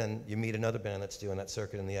 And then you meet another band that's doing that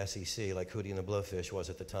circuit in the SEC, like Hootie and the Blowfish was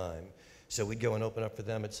at the time. So we'd go and open up for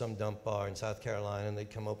them at some dump bar in South Carolina, and they'd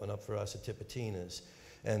come open up for us at Tipitina's.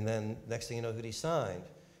 And then next thing you know, Hootie signed,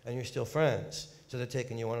 and you're still friends. So they're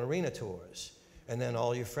taking you on arena tours. And then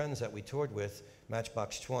all your friends that we toured with,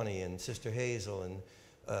 Matchbox 20 and Sister Hazel and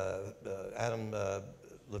Adam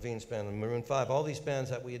Levine's band and Maroon 5, all these bands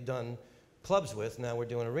that we had done clubs with, now we're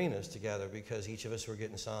doing arenas together because each of us were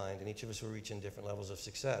getting signed and each of us were reaching different levels of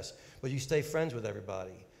success. But you stay friends with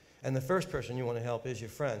everybody. And the first person you want to help is your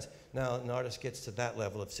friends. Now an artist gets to that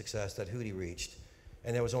level of success that Hootie reached,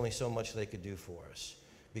 and there was only so much they could do for us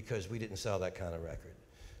because we didn't sell that kind of record.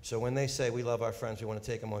 So when they say we love our friends, we want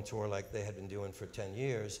to take them on tour like they had been doing for 10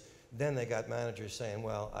 years, then they got managers saying,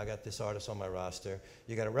 well, I got this artist on my roster.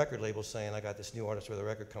 You got a record label saying, I got this new artist with a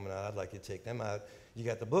record coming out. I'd like you to take them out. You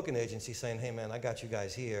got the booking agency saying, hey, man, I got you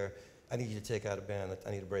guys here. I need you to take out a band.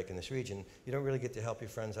 I need a break in this region. You don't really get to help your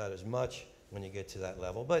friends out as much when you get to that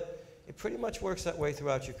level. But it pretty much works that way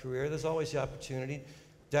throughout your career. There's always the opportunity.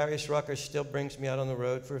 Darius Rucker still brings me out on the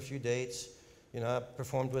road for a few dates. You know, I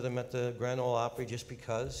performed with him at the Grand Ole Opry just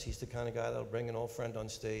because. He's the kind of guy that'll bring an old friend on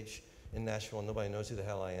stage in Nashville and nobody knows who the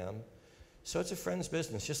hell I am. So it's a friend's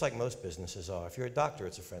business, just like most businesses are. If you're a doctor,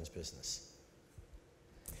 it's a friend's business.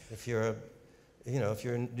 If you're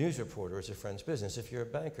a news reporter, it's a friend's business. If you're a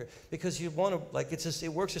banker, because you want to, like, it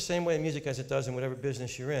works the same way in music as it does in whatever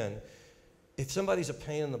business you're in. if somebody's a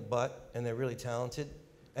pain in the butt and they're really talented,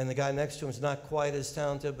 and the guy next to him is not quite as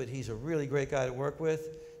talented, but he's a really great guy to work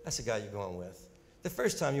with, that's the guy you're going with. The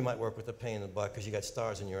first time you might work with a pain in the butt because you got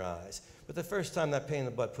stars in your eyes. But the first time that pain in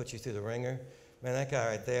the butt puts you through the ringer, man, that guy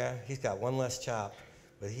right there, he's got one less chop,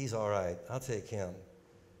 but he's all right. I'll take him.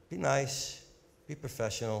 Be nice, be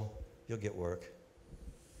professional, you'll get work.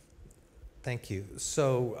 Thank you.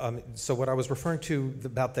 So, so what I was referring to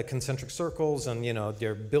about the concentric circles and, you know,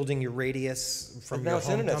 they're building your radius from But now your it's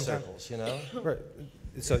home internet downtown. circles, you know? Right.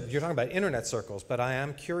 So you're talking about internet circles, but I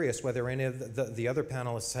am curious whether any of the other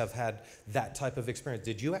panelists have had that type of experience.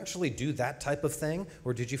 Did you actually do that type of thing,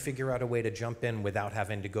 or did you figure out a way to jump in without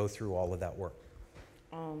having to go through all of that work?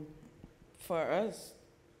 For us,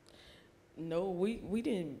 no, we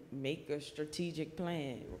didn't make a strategic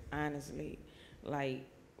plan, honestly. Like,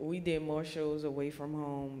 we did more shows away from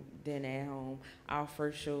home than at home. Our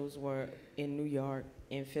first shows were in New York,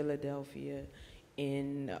 in Philadelphia,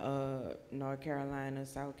 in North Carolina,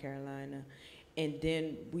 South Carolina. And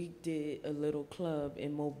then we did a little club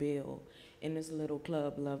in Mobile, and this little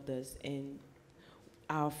club loved us. And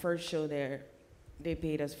our first show there, they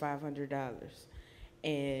paid us $500.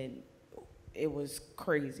 And it was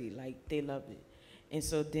crazy, like they loved it. And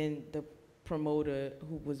so then the promoter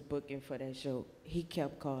who was booking for that show, he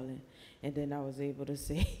kept calling. And then I was able to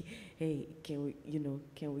say, hey, can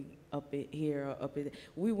we up it here or up it there?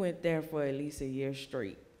 We went there for at least a year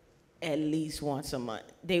straight, at least once a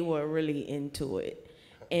month. They were really into it.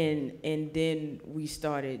 And then we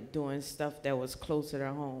started doing stuff that was closer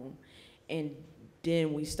to home. And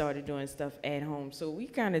then we started doing stuff at home. So we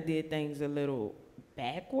kind of did things a little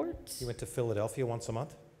backwards. You went to Philadelphia once a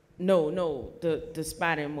month? No, the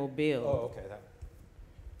spot in Mobile. Oh, okay.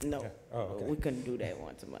 No, okay. Oh, okay. We couldn't do that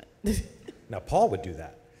once a month. Now, Paul would do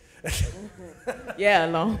that. Yeah,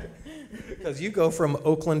 alone. Because you go from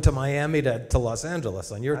Oakland to Miami to Los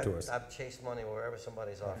Angeles on your tours. I've chased money wherever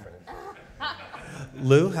somebody's offering it.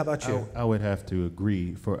 Lou, how about you? I would have to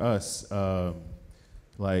agree. For us,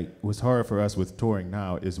 like, what's hard for us with touring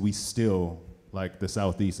now is we still, like, the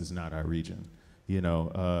Southeast is not our region. You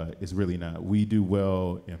know, it's really not. We do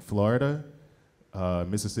well in Florida,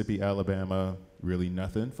 Mississippi, Alabama, really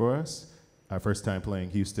nothing for us. Our first time playing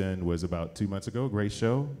Houston was about 2 months ago, great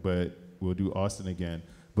show, but we'll do Austin again.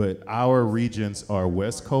 But our regions are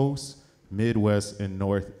West Coast, Midwest, and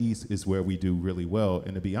Northeast is where we do really well.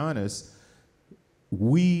 And to be honest,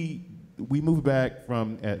 we moved back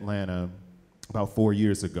from Atlanta about 4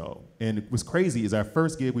 years ago. And it was crazy is our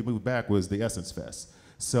first gig we moved back was the Essence Fest.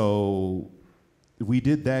 So we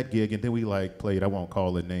did that gig and then we like played, I won't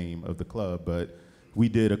call the name of the club, but we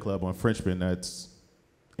did a club on Frenchman that's,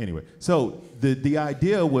 anyway. So the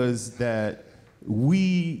idea was that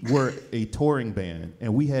we were a touring band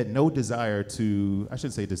and we had no desire to, I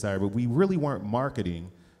shouldn't say desire, but we really weren't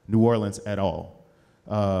marketing New Orleans at all.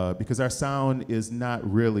 Because our sound is not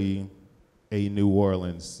really a New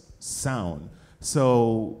Orleans sound.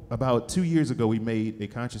 So about 2 years ago, we made a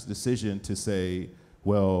conscious decision to say,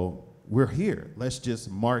 well, we're here. Let's just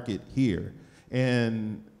market here.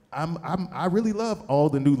 And I really love all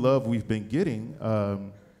the new love we've been getting.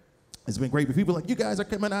 It's been great, but people are like, you guys are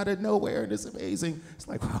coming out of nowhere, and it's amazing. It's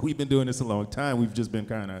like, wow, we've been doing this a long time. We've just been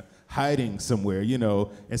kind of hiding somewhere, you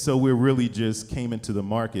know? And so we really just came into the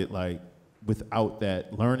market like without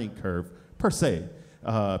that learning curve, per se,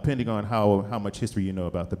 depending on how much history you know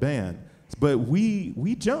about the band. But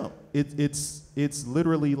we jump. It's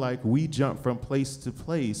literally like we jump from place to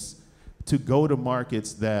place to go to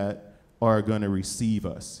markets that are gonna receive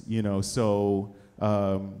us, you know? So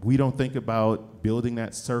we don't think about building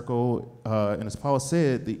that circle. And as Paul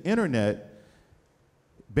said, the internet,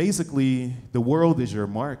 basically the world is your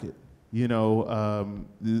market. You know,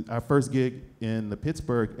 our first gig in the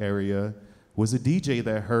Pittsburgh area was a DJ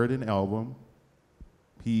that heard an album.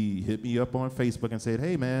 He hit me up on Facebook and said,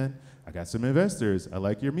 hey man, I got some investors. I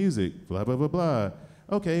like your music, blah, blah, blah, blah.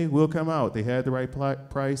 Okay, we'll come out. They had the right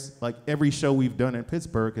price. Like every show we've done in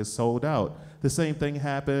Pittsburgh has sold out. The same thing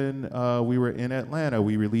happened, we were in Atlanta.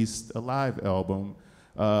 We released a live album.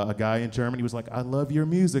 A guy in Germany was like, I love your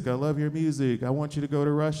music, I love your music. I want you to go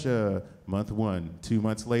to Russia. Month 1, 2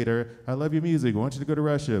 months later, I love your music, I want you to go to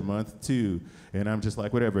Russia. Month 2, and I'm just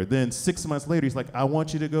like, whatever. Then 6 months later, he's like, I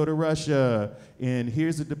want you to go to Russia, and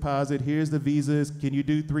here's the deposit, here's the visas, can you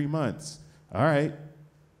do 3 months? All right,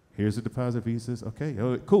 here's the deposit, visas, okay,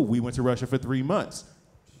 oh, cool. We went to Russia for 3 months.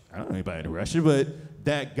 I don't know anybody in Russia, but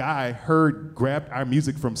that guy grabbed our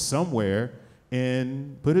music from somewhere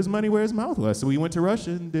and put his money where his mouth was. So we went to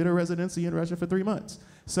Russia and did a residency in Russia for 3 months.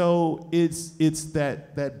 So it's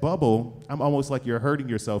that bubble. I'm almost like you're hurting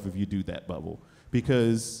yourself if you do that bubble,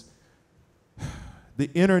 because the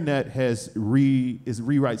internet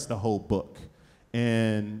rewrites the whole book.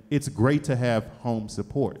 And it's great to have home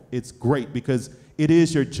support. It's great because it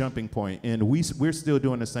is your jumping point, and we're still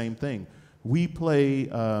doing the same thing. We play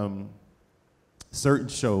certain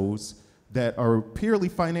shows that are purely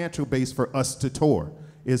financial based for us to tour.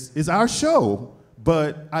 It's our show,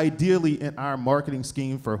 but ideally in our marketing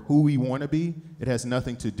scheme for who we want to be, it has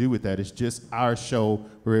nothing to do with that. It's just our show.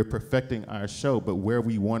 We're perfecting our show, but where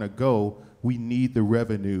we want to go, we need the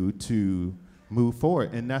revenue to move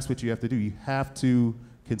forward, and that's what you have to do. You have to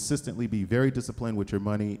consistently be very disciplined with your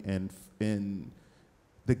money, and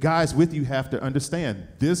the guys with you have to understand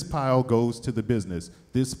this pile goes to the business,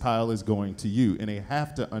 this pile is going to you, and they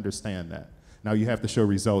have to understand that. Now you have to show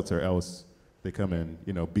results, or else they come and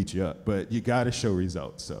beat you up. But you got to show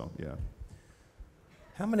results. So yeah.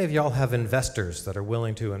 How many of y'all have investors that are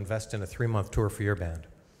willing to invest in a 3-month tour for your band?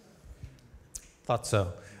 Thought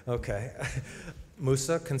so. Okay.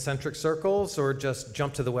 Mousa, concentric circles, or just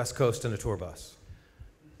jump to the West Coast in a tour bus?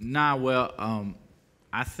 Nah, well,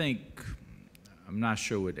 I think, I'm not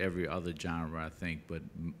sure with every other genre, I think, but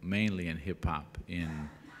mainly in hip-hop. In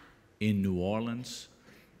New Orleans,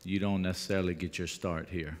 you don't necessarily get your start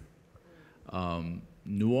here.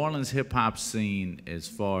 New Orleans hip-hop scene, as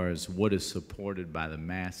far as what is supported by the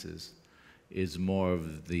masses, is more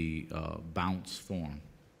of the bounce form,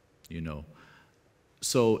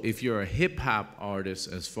 So if you're a hip-hop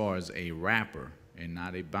artist as far as a rapper and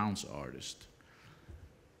not a bounce artist,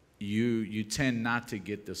 you tend not to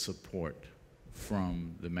get the support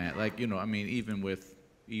from the man. Like, even with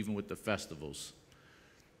the festivals,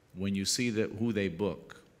 when you see who they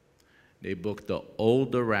book the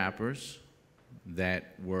older rappers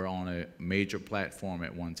that were on a major platform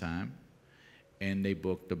at one time, and they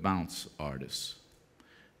book the bounce artists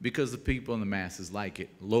because the people in the masses like it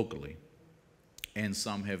locally, and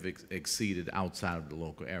some have exceeded outside of the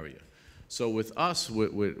local area. So with us,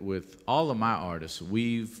 with all of my artists,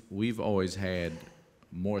 we've always had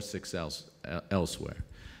more success elsewhere.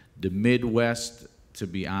 The Midwest, to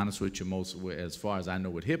be honest with you, as far as I know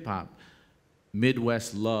with hip hop,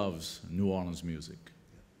 Midwest loves New Orleans music.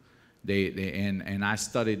 And I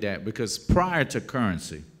studied that because prior to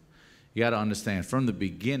Currency, you got to understand, from the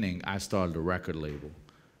beginning, I started a record label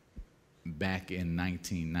back in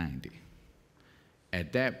 1990.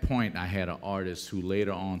 At that point, I had an artist who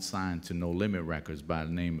later on signed to No Limit Records by the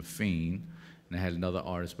name of Fiend, and I had another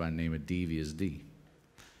artist by the name of Devious D.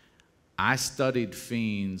 I studied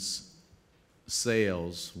Fiend's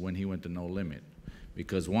sales when he went to No Limit,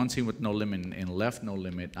 because once he went to No Limit and left No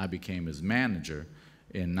Limit, I became his manager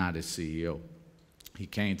and not his CEO. He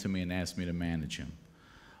came to me and asked me to manage him.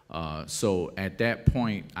 So at that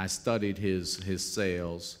point, I studied his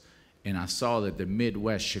sales, and I saw that the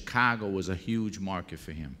Midwest, Chicago was a huge market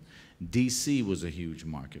for him. DC was a huge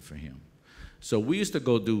market for him. So we used to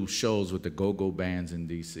go do shows with the go-go bands in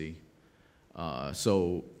DC.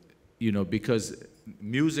 Because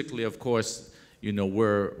musically, of course,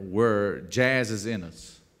 we're jazz is in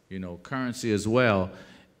us. Currency as well.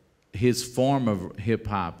 His form of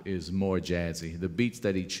hip-hop is more jazzy. The beats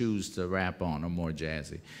that he chooses to rap on are more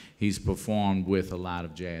jazzy. He's performed with a lot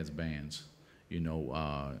of jazz bands.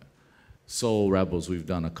 Soul Rebels, we've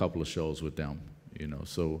done a couple of shows with them.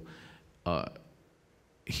 So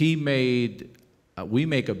we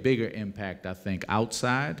make a bigger impact, I think,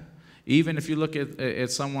 outside. Even if you look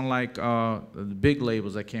at someone like the big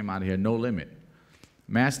labels that came out of here, No Limit.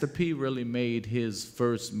 Master P really made his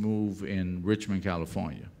first move in Richmond,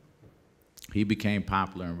 California. He became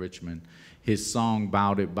popular in Richmond. His song,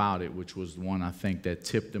 Bout It, which was the one I think that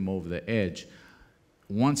tipped him over the edge.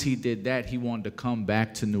 Once he did that, he wanted to come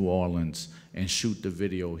back to New Orleans and shoot the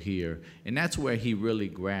video here. And that's where he really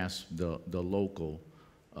grasped the local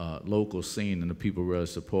scene, and the people really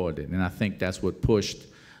supported it. And I think that's what pushed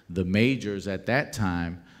the majors at that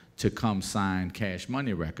time to come sign Cash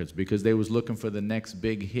Money Records, because they was looking for the next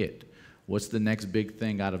big hit. What's the next big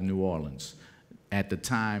thing out of New Orleans? At the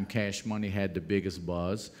time, Cash Money had the biggest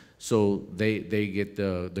buzz, so they get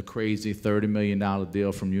the crazy $30 million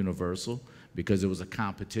deal from Universal, because it was a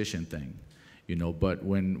competition thing, But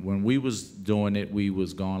when we was doing it, we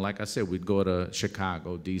was going, like I said, we'd go to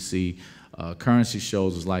Chicago, DC. Currency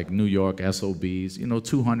shows was like New York, SOBs,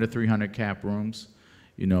 200, 300 cap rooms.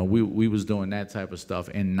 We was doing that type of stuff.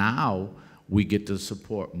 And now we get to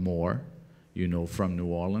support more, from New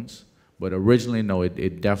Orleans. But originally, no,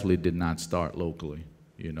 it definitely did not start locally,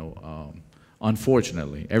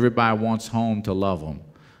 Unfortunately, everybody wants home to love them,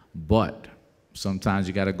 but sometimes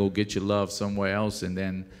you got to go get your love somewhere else, and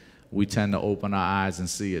then we tend to open our eyes and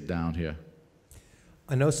see it down here.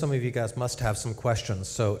 I know some of you guys must have some questions,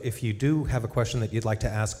 so if you do have a question that you'd like to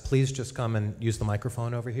ask, please just come and use the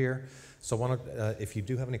microphone over here. So if you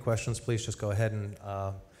do have any questions, please just go ahead and,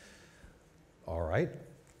 all right.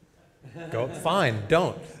 Go, fine,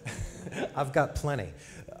 don't. I've got plenty.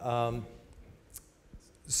 All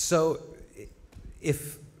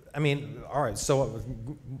right, so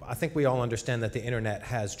I think we all understand that the internet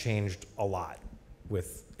has changed a lot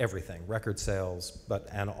with everything, record sales,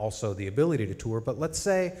 and also the ability to tour. But let's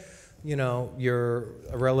say, you're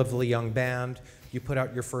a relatively young band, you put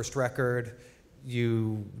out your first record,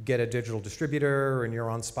 you get a digital distributor, and you're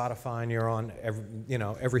on Spotify, and you're on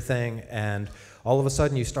everything, and all of a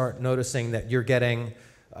sudden you start noticing that you're getting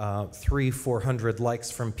 300-400 likes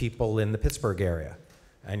from people in the Pittsburgh area.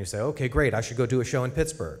 And you say, okay, great, I should go do a show in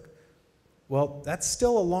Pittsburgh. Well, that's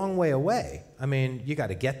still a long way away. I mean, you got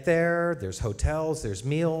to get there, there's hotels, there's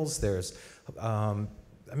meals, there's, or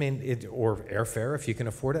airfare if you can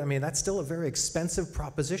afford it. I mean, that's still a very expensive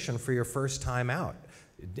proposition for your first time out.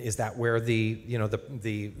 Is that where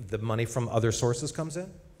the money from other sources comes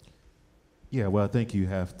in? Yeah, well, I think you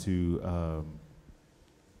have to,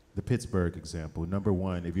 the Pittsburgh example, number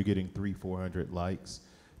one, if you're getting 300-400 likes,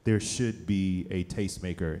 there should be a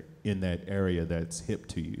tastemaker in that area that's hip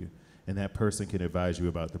to you. And that person can advise you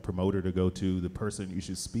about the promoter to go to, the person you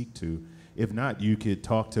should speak to. If not, you could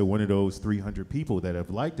talk to one of those 300 people that have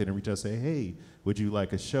liked it and reach out and say, hey, would you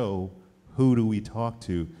like a show? Who do we talk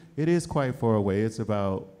to? It is quite far away. It's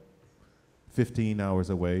about 15 hours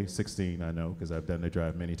away, 16 I know, because I've done the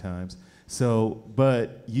drive many times. So,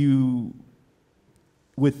 but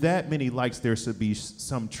with that many likes, there should be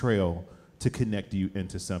some trail to connect you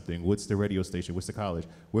into something. What's the radio station? What's the college?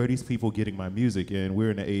 Where are these people getting my music? And we're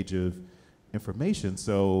in the age of information,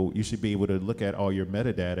 so you should be able to look at all your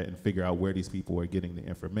metadata and figure out where these people are getting the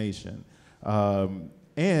information.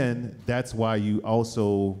 And that's why you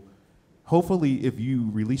also, hopefully if you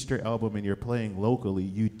released your album and you're playing locally,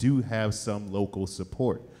 you do have some local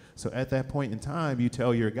support. So at that point in time, you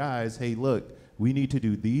tell your guys, hey, look, we need to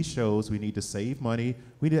do these shows, we need to save money,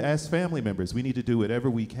 we need to ask family members, we need to do whatever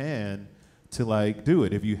we can to do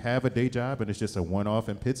it. If you have a day job and it's just a one-off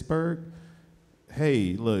in Pittsburgh,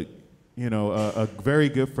 hey, look, a very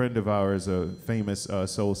good friend of ours, a famous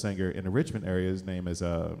soul singer in the Richmond area, his name is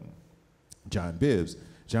John Bibbs.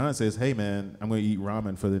 John says, hey man, I'm gonna eat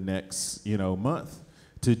ramen for the next, month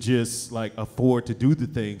to just afford to do the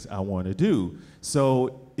things I wanna do.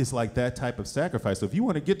 So it's like that type of sacrifice. So if you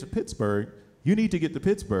wanna get to Pittsburgh, you need to get to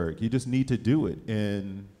Pittsburgh. You just need to do it.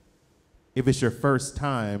 And if it's your first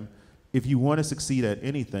time, if you want to succeed at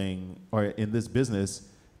anything or in this business,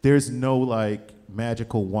 there's no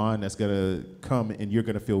magical wand that's gonna come and you're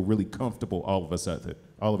gonna feel really comfortable all of a sudden.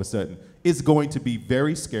 All of a sudden. It's going to be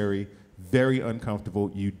very scary, very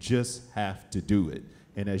uncomfortable. You just have to do it.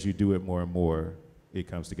 And as you do it more and more, it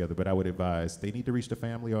comes together. But I would advise they need to reach the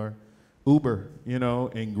family or Uber,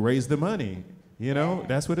 and raise the money.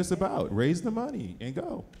 That's what it's about. Raise the money and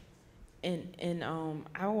go. And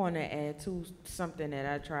I want to add to something that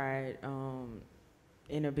I tried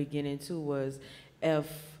in the beginning too, was if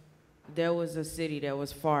there was a city that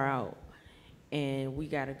was far out and we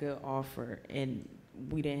got a good offer and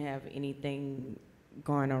we didn't have anything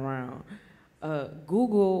going around,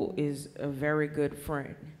 Google is a very good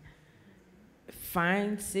friend.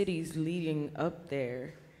 Find cities leading up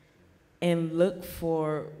there and look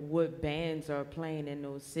for what bands are playing in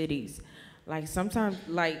those cities. Sometimes,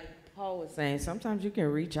 Paul was saying, sometimes you can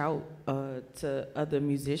reach out to other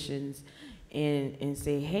musicians and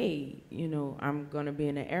say, hey, I'm gonna be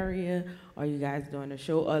in the area, are you guys doing a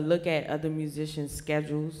show? Or look at other musicians'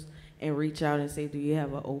 schedules and reach out and say, do you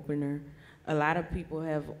have an opener? A lot of people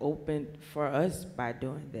have opened for us by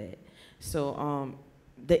doing that. So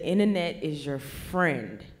the internet is your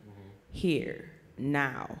friend here,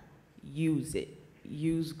 now. Use it.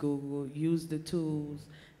 Use Google, use the tools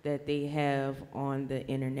that they have on the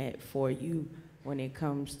internet for you when it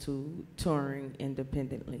comes to touring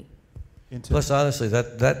independently. Plus, honestly,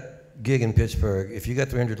 that gig in Pittsburgh, if you got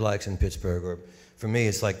 300 likes in Pittsburgh, or for me,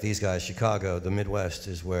 it's like these guys, Chicago, the Midwest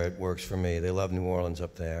is where it works for me. They love New Orleans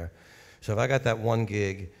up there. So if I got that one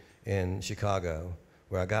gig in Chicago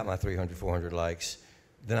where I got my 300, 400 likes,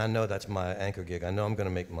 then I know that's my anchor gig. I know I'm gonna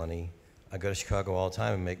make money. I go to Chicago all the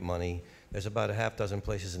time and make money. There's about a half dozen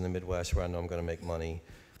places in the Midwest where I know I'm gonna make money.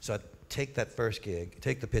 So I take that first gig,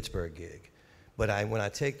 take the Pittsburgh gig. But when I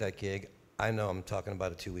take that gig, I know I'm talking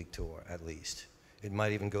about a 2-week tour at least. It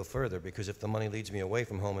might even go further, because if the money leads me away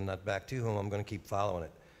from home and not back to home, I'm gonna keep following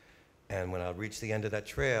it. And when I reach the end of that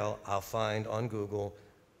trail, I'll find on Google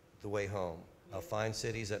the way home. I'll find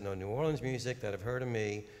cities that know New Orleans music, that have heard of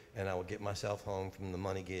me, and I will get myself home from the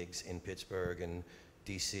money gigs in Pittsburgh and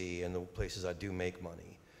DC and the places I do make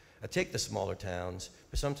money. I take the smaller towns,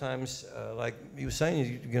 but sometimes, like you were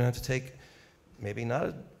saying, you're gonna have to take maybe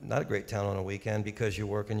not a great town on a weekend because you're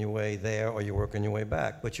working your way there or you're working your way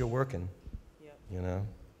back, but you're working, Yep. you know?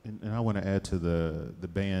 And I want to add to the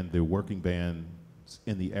band, the working bands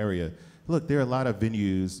in the area. Look, there are a lot of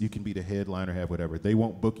venues, you can be the headliner, have whatever. They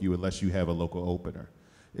won't book you unless you have a local opener.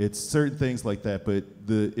 It's certain things like that, but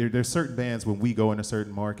there's certain bands when we go into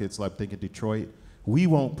certain markets, like think of Detroit, we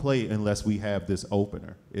won't play unless we have this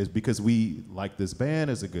opener. It's because we like this band,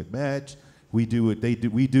 it's a good match, we do what they do,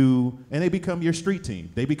 we do, and they become your street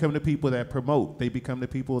team. They become the people that promote. They become the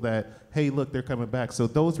people that, hey, look, they're coming back. So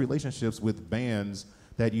those relationships with bands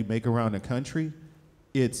that you make around the country,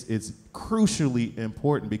 it's crucially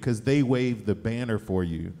important because they wave the banner for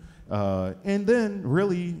you. And then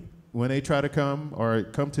really, when they try to come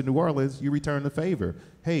to New Orleans, you return the favor.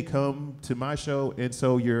 Hey, come to my show, and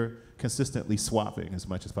so you're consistently swapping as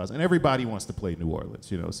much as possible. And everybody wants to play New Orleans,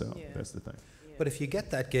 so Yeah. that's the thing. Yeah. But if you get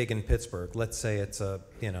that gig in Pittsburgh, let's say it's a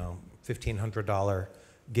 $1,500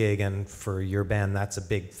 gig, and for your band that's a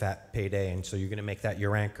big fat payday, and so you're going to make that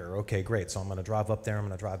your anchor. Okay, great. So I'm going to drive up there, I'm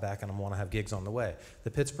going to drive back, and I want to have gigs on the way. The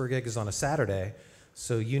Pittsburgh gig is on a Saturday,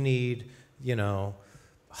 so you need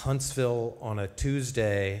Huntsville on a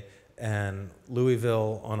Tuesday and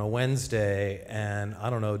Louisville on a Wednesday, and I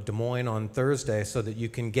don't know, Des Moines on Thursday, so that you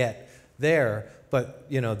can get there. But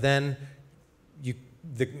then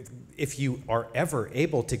if you are ever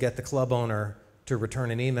able to get the club owner to return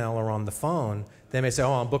an email or on the phone, they may say,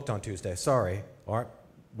 "Oh, I'm booked on Tuesday. Sorry." Or,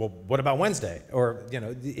 "Well, what about Wednesday?" Or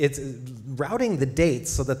it's routing the dates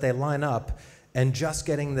so that they line up, and just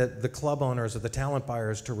getting the club owners or the talent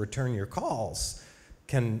buyers to return your calls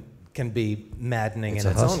can be maddening in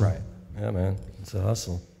its own right. Yeah, man, it's a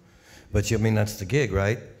hustle. But that's the gig,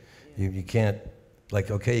 right? You can't,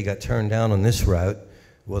 okay, you got turned down on this route.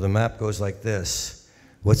 Well, the map goes like this.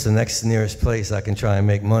 What's the next nearest place I can try and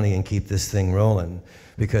make money and keep this thing rolling?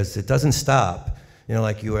 Because it doesn't stop.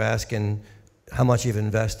 Like you were asking how much you've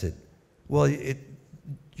invested. Well,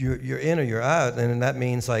 you're in or you're out, and that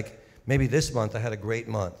means maybe this month I had a great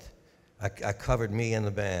month. I covered me and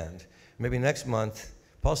the band. Maybe next month,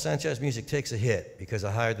 Paul Sanchez music takes a hit because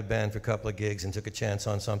I hired the band for a couple of gigs and took a chance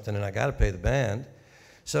on something, and I got to pay the band.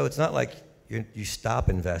 So it's not like you stop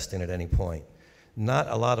investing at any point. Not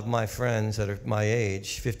a lot of my friends that are my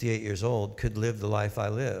age, 58 years old, could live the life I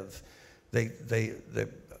live. They're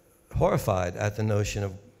horrified at the notion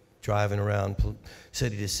of driving around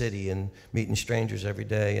city to city and meeting strangers every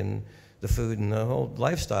day and the food and the whole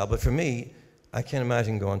lifestyle. But for me, I can't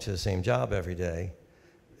imagine going to the same job every day.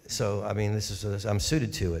 So, I'm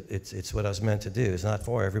suited to it. It's what I was meant to do. It's not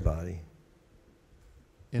for everybody.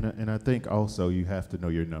 And I think also you have to know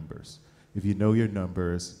your numbers. If you know your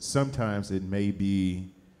numbers, sometimes it may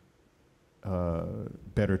be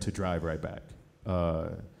better to drive right back.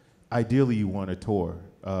 Ideally, you want to tour,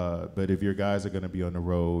 but if your guys are going to be on the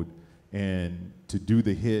road and to do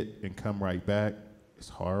the hit and come right back, it's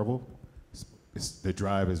horrible. The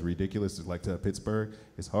drive is ridiculous. It's like to Pittsburgh.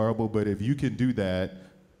 It's horrible, but if you can do that,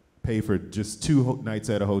 pay for just 2 nights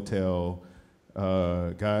at a hotel,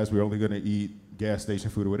 guys, we're only going to eat gas station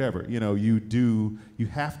food or whatever. You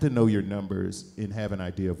have to know your numbers and have an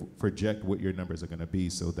idea of project what your numbers are going to be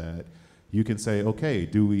so that you can say, okay,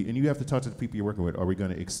 and you have to talk to the people you're working with. Are we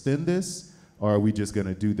going to extend this, or are we just going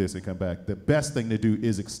to do this and come back? The best thing to do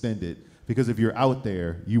is extend it, because if you're out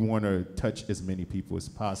there, you want to touch as many people as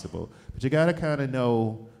possible. But you got to kind of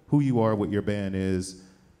know who you are, what your band is,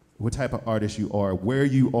 what type of artist you are, where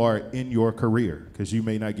you are in your career, because you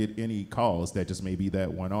may not get any calls. That just may be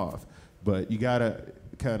that one off. But you gotta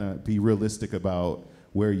kind of be realistic about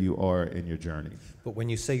where you are in your journey. But when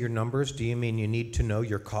you say your numbers, do you mean you need to know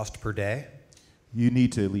your cost per day? You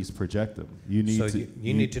need to at least project them. You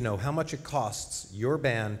need to know how much it costs your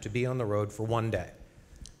band to be on the road for one day.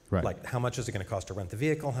 Right. Like, how much is it going to cost to rent the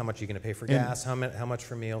vehicle? How much are you going to pay for gas? How much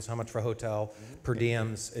for meals? How much for hotel, per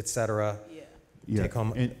diems, etc. Yeah. Take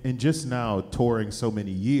home. And just now touring so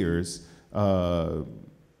many years, now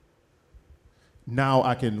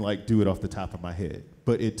I can do it off the top of my head.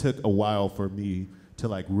 But it took a while for me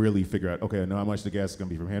to really figure out, okay, I know how much the gas is gonna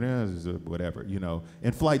be from here, whatever,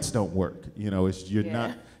 And flights don't work, you're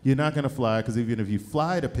not gonna fly, because even if you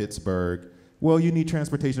fly to Pittsburgh, well, you need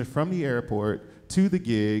transportation from the airport to the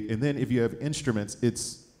gig, and then if you have instruments,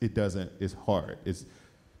 it's hard. It's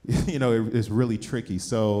really tricky.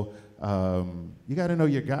 So you got to know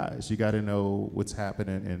your guys. You got to know what's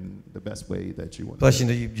happening in the best way that you want. Plus,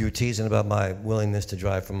 you were teasing about my willingness to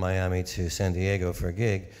drive from Miami to San Diego for a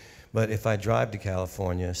gig. But if I drive to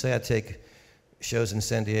California, say I take shows in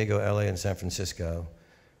San Diego, LA, and San Francisco,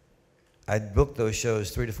 I'd book those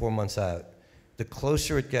shows 3 to 4 months out. The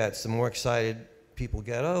closer it gets, the more excited people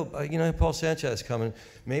get. Oh, you know, Paul Sanchez is coming.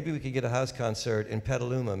 Maybe we could get a house concert in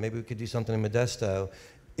Petaluma. Maybe we could do something in Modesto.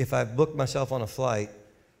 If I book myself on a flight,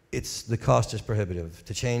 the cost is prohibitive.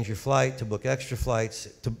 To change your flight, to book extra flights,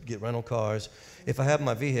 to get rental cars. If I have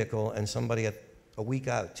my vehicle and somebody a week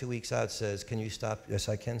out, 2 weeks out says, can you stop? Yes,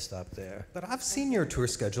 I can stop there. But I've seen your tour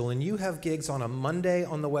schedule, and you have gigs on a Monday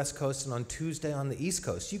on the West Coast and on Tuesday on the East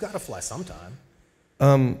Coast. You got to fly sometime.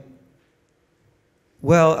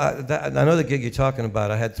 Well, I know the gig you're talking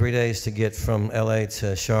about. I had 3 days to get from LA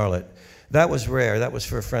to Charlotte. That was rare. That was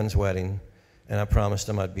for a friend's wedding, and I promised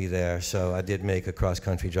him I'd be there, so I did make a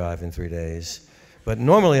cross-country drive in 3 days. But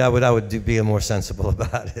normally I would be more sensible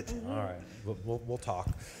about it. All right, we'll talk.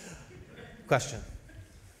 Question.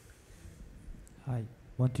 Hi,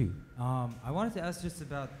 1, 2. I wanted to ask just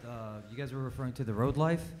about, you guys were referring to the road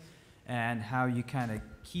life and how you kind of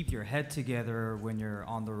keep your head together when you're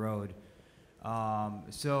on the road.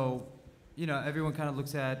 So, you know, everyone kind of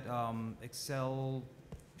looks at Excel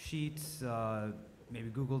sheets, maybe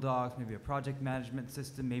Google Docs, maybe a project management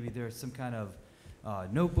system, maybe there's some kind of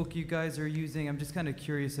notebook you guys are using. I'm just kind of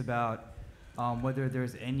curious about whether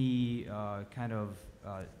there's any kind of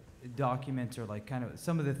documents or like kind of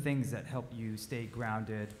some of the things that help you stay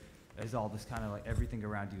grounded as all this kind of like everything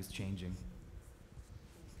around you is changing.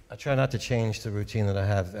 I try not to change the routine that I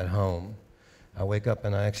have at home. I wake up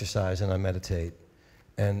and I exercise and I meditate.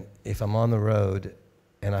 And if I'm on the road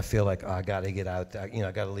and I feel like, oh, I got to get out, you know,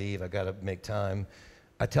 I got to leave, I got to make time,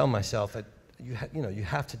 I tell myself that you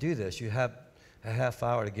have to do this. You have a half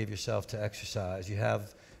hour to give yourself to exercise. You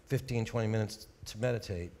have 15, 20 minutes to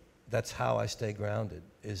meditate. That's how I stay grounded,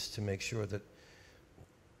 is to make sure that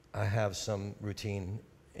I have some routine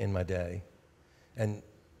in my day. And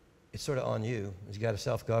it's sort of on you. You got to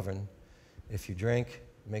self-govern. If you drink,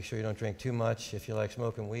 make sure you don't drink too much. If you like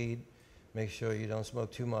smoking weed, make sure you don't smoke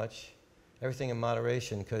too much. Everything in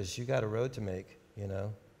moderation, because you got a road to make, you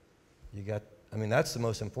know. I mean, that's the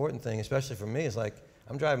most important thing, especially for me, is like,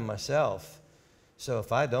 I'm driving myself. So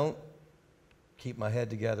if I don't keep my head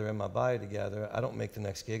together and my body together, I don't make the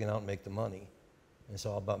next gig and I don't make the money. And it's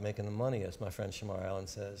all about making the money, as my friend Shamar Allen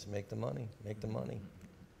says, make the money, make the money.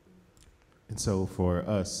 And so for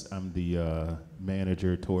us, I'm the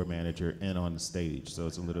manager, tour manager, and on the stage, so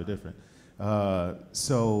it's a little different.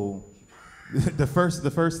 So the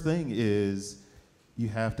first thing is you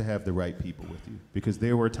have to have the right people with you, because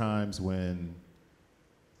there were times when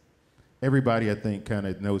everybody, I think, kind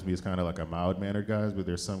of knows me as kind of like a mild-mannered guy, but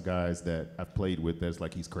there's some guys that I've played with that's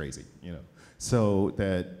like he's crazy, you know. So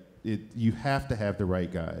that you have to have the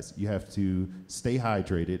right guys. You have to stay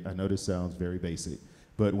hydrated. I know this sounds very basic,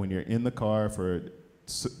 but when you're in the car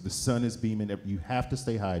the sun is beaming, you have to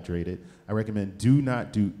stay hydrated. I recommend do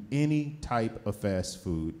not do any type of fast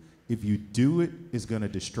food. If you do it, it's gonna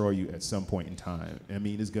destroy you at some point in time. I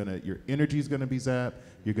mean, your energy is gonna be zapped,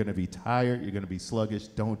 you're gonna be tired, you're gonna be sluggish.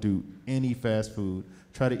 Don't do any fast food.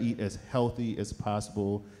 Try to eat as healthy as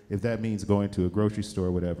possible, if that means going to a grocery store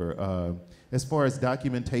or whatever. As far as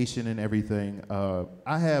documentation and everything,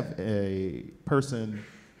 I have a person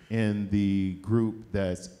in the group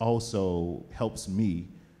that also helps me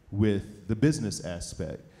with the business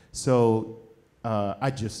aspect. So I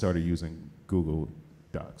just started using Google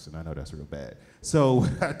Docs, and I know that's real bad. So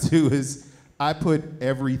what I do is I put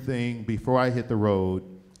everything, before I hit the road,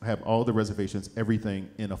 I have all the reservations, everything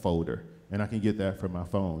in a folder, and I can get that from my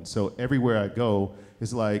phone. So everywhere I go,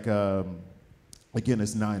 it's like, again,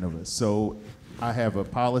 it's 9 of us. So I have a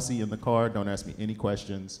policy in the car, don't ask me any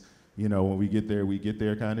questions. You know, when we get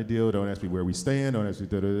there kind of deal. Don't ask me where we stand, don't ask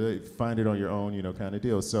me, find it on your own, you know, kind of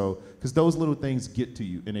deal. So, because those little things get to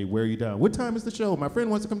you and they wear you down. What time is the show? My friend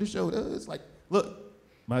wants to come to the show. It's like, look,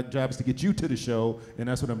 my job is to get you to the show, and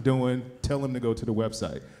that's what I'm doing. Tell him to go to the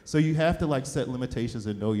website. So you have to like set limitations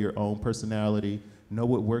and know your own personality, know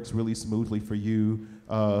what works really smoothly for you.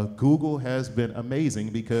 Google has been amazing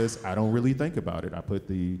because I don't really think about it.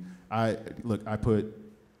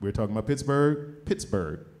 We're talking about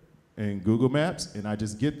Pittsburgh. And Google Maps, and I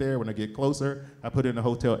just get there. When I get closer, I put in a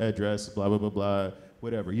hotel address, blah, blah, blah, blah,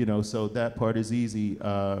 whatever, you know, so that part is easy.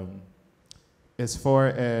 As far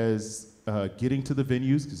as getting to the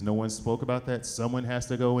venues, because no one spoke about that, someone has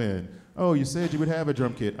to go in. Oh, you said you would have a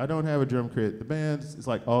drum kit. I don't have a drum kit. The band is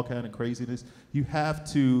like all kind of craziness. You have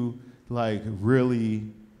to like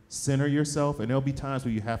really center yourself, and there'll be times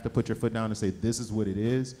where you have to put your foot down and say, this is what it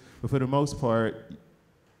is. But for the most part,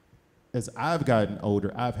 as I've gotten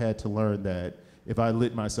older, I've had to learn that if I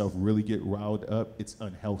let myself really get riled up, it's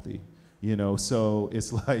unhealthy, you know? So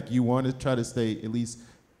it's like you want to try to stay, at least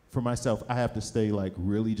for myself, I have to stay like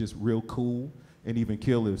really just real cool and even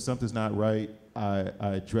kill if something's not right, I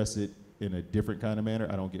address it in a different kind of manner.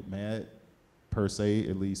 I don't get mad per se,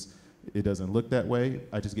 at least it doesn't look that way.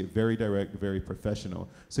 I just get very direct, very professional.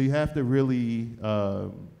 So you have to really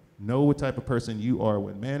know what type of person you are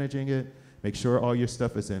when managing it. Make sure all your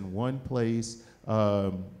stuff is in one place.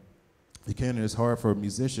 It's hard for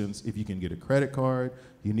musicians. If you can get a credit card,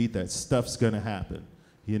 you need that. Stuff's gonna happen.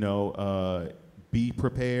 You know, be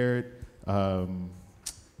prepared.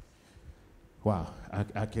 Wow,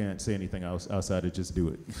 I can't say anything else outside of just do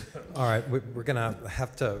it. All right, we're going to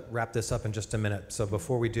have to wrap this up in just a minute. So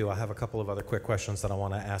before we do, I have a couple of other quick questions that I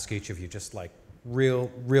want to ask each of you, just like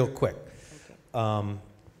real quick. Okay.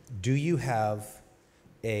 Do you have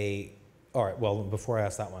all right, well, before I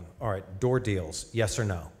ask that one, all right, door deals, yes or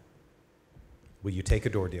no? Will you take a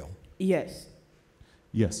door deal? Yes.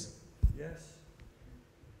 Yes. Yes.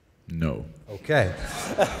 No. Okay.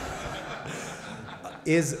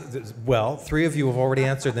 Well, three of you have already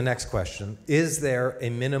answered the next question. Is there a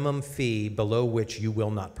minimum fee below which you will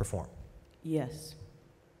not perform? Yes.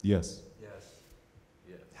 Yes. Yes.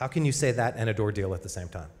 How can you say that and a door deal at the same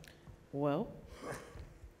time? Well,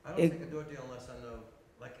 I don't take a door deal unless I know,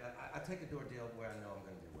 like, I take a door deal where I know I'm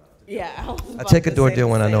going to do well. yeah. I take a door deal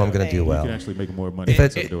when I know I'm going to do You well. can actually make more money If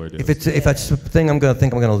with it's, a door deal. if it's a thing I'm going to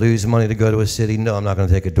think I'm going to lose money to go to a city, no, I'm not going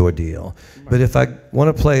to take a door deal. But if I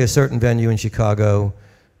want to play a certain venue in Chicago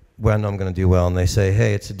where I know I'm going to do well, and they say,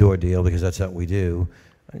 hey, it's a door deal because that's what we do,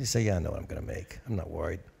 I just say, yeah, I know what I'm going to make. I'm not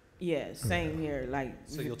worried. Yeah, same here. Like,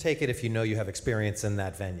 So you'll take it if you know you have experience in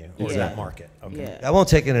that venue or Yeah. that market. Okay. yeah. I won't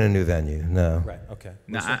take it in a new venue, no. Right. Okay.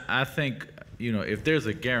 Now, I think, you know, if there's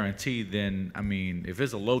a guarantee, then, I mean, if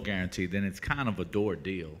it's a low guarantee, then it's kind of a door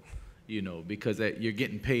deal, you know, because you're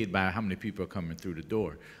getting paid by how many people are coming through the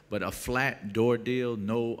door. But a flat door deal,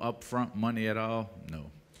 no upfront money at all,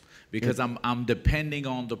 no. Because I'm depending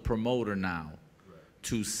on the promoter now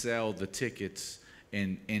to sell the tickets.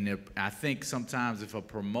 And I think sometimes if a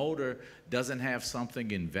promoter doesn't have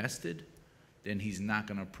something invested, then he's not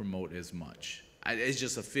going to promote as much. It's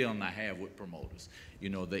just a feeling I have with promoters. You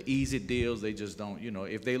know, the easy deals, they just don't, you know,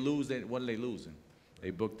 if they lose, what are they losing?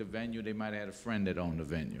 They booked the venue, they might have had a friend that owned the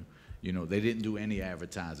venue. You know, they didn't do any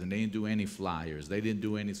advertising, they didn't do any flyers, they didn't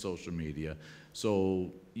do any social media.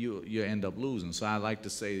 So you end up losing. So I like to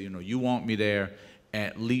say, you know, you want me there,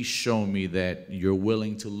 at least show me that you're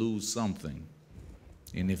willing to lose something.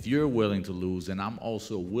 And if you're willing to lose, then I'm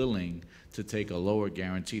also willing to take a lower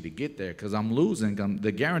guarantee to get there, because I'm losing.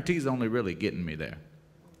 The guarantee's only really getting me there.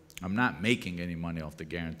 I'm not making any money off the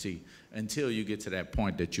guarantee until you get to that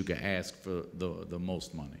point that you can ask for the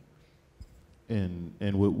most money. And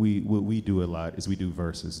what we do a lot is we do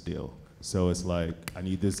versus deal. So it's like, I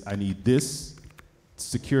need this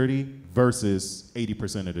security versus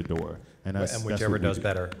 80% of the door. And whichever does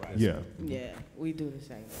better. Yeah. Yeah, we do the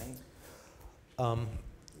same thing.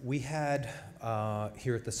 We had,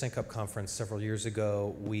 here at the Sync Up Conference several years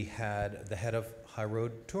ago, we had the head of High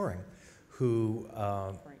Road Touring, who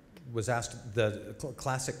was asked the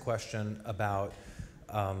classic question about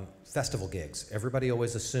festival gigs. Everybody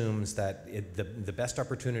always assumes that the best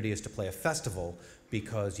opportunity is to play a festival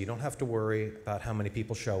because you don't have to worry about how many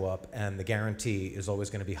people show up, and the guarantee is always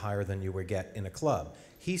going to be higher than you would get in a club.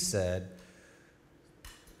 He said,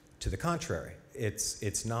 to the contrary,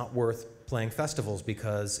 it's not worth playing festivals,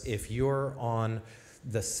 because if you're on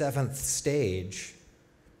the 7th stage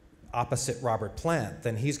opposite Robert Plant,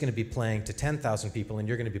 then he's going to be playing to 10,000 people and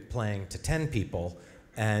you're going to be playing to 10 people.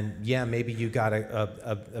 And yeah, maybe you got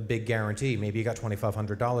a big guarantee. Maybe you got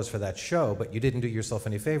 $2,500 for that show, but you didn't do yourself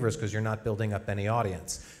any favors because you're not building up any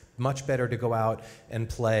audience. Much better to go out and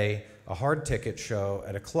play a hard ticket show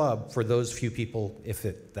at a club for those few people, if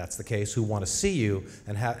that's the case, who want to see you,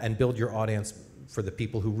 and build your audience for the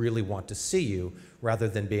people who really want to see you, rather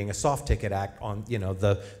than being a soft ticket act on, you know,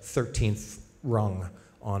 the 13th rung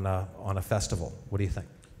on a festival. What do you think?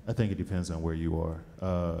 I think it depends on where you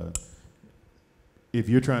are. If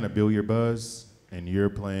you're trying to build your buzz and you're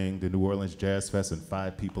playing the New Orleans Jazz Fest and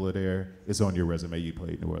 5 people are there, it's on your resume you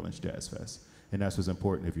played New Orleans Jazz Fest. And that's what's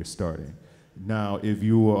important if you're starting. Now, if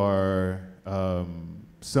you are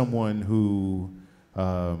someone who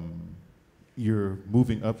you're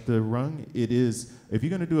moving up the rung, it is, if you're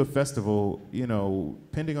going to do a festival, you know,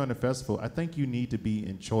 depending on the festival, I think you need to be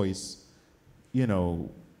in choice, you know,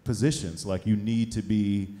 positions. Like, you need to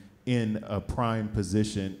be in a prime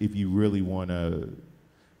position if you really want to,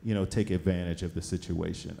 you know, take advantage of the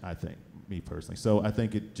situation, I think, me personally. So I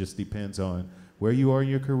think it just depends on where you are in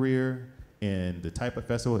your career and the type of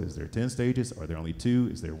festival. Is there 10 stages? Are there only 2?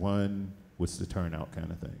 Is there 1? What's the turnout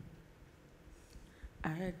kind of thing?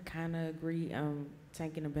 I kind of agree.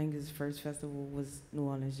 Tanking the Bangas' first festival was New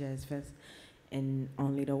Orleans Jazz Fest, and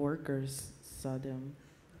only the workers saw them,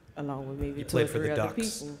 along with maybe You 2 or played for 3 the other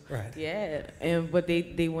Ducks. people. Right. Yeah, but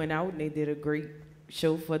they went out and they did a great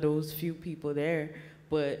show for those few people there.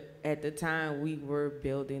 But at the time, we were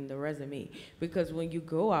building the resume, because when you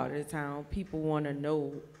go out of town, people want to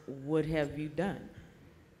know, what have you done?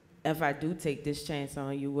 If I do take this chance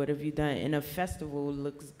on you, what have you done? And a festival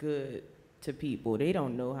looks good to people. They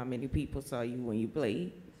don't know how many people saw you when you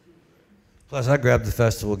played. Plus, I grabbed the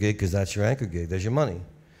festival gig because that's your anchor gig. There's your money.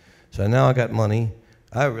 So now I got money.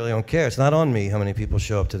 I really don't care. It's not on me how many people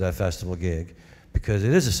show up to that festival gig, because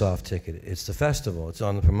it is a soft ticket. It's the festival. It's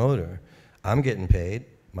on the promoter. I'm getting paid.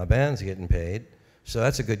 My band's getting paid. So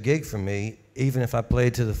that's a good gig for me, even if I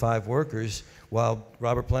played to the 5 workers while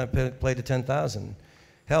Robert Plant played to 10,000.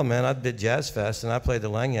 Hell, man, I did Jazz Fest, and I played the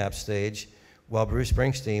Langyap stage while Bruce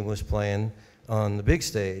Springsteen was playing on the big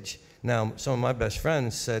stage. Now, some of my best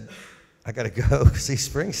friends said, I got to go see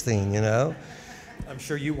Springsteen, you know? I'm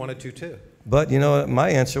sure you wanted to, too. But, you know, my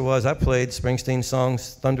answer was I played Springsteen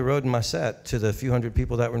songs, Thunder Road, in my set to the few hundred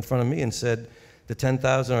people that were in front of me, and said, the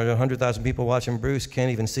 10,000 or 100,000 people watching Bruce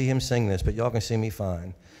can't even see him sing this, but y'all can see me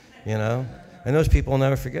fine, you know? And those people will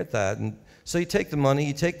never forget that. And so you take the money,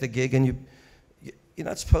 you take the gig, and you're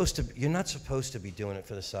not supposed to be doing it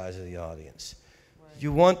for the size of the audience. Right.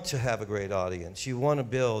 You want to have a great audience. You want to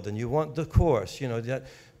build, and you want the course, you know.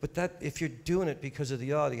 But if you're doing it because of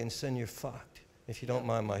the audience, then you're fucked, if you don't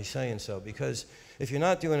mind my saying so. Because if you're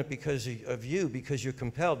not doing it because of you, because you're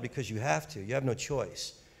compelled, because you have to, you have no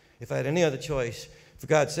choice. If I had any other choice, for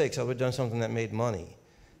God's sakes, I would have done something that made money,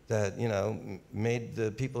 that, you know, made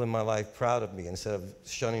the people in my life proud of me instead of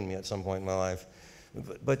shunning me at some point in my life.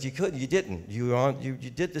 But you didn't.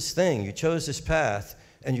 You did this thing. You chose this path,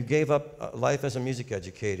 and you gave up life as a music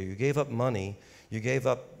educator. You gave up money. You gave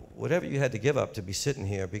up whatever you had to give up to be sitting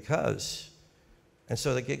here because. And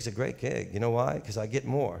so the gig's a great gig. You know why? Because I get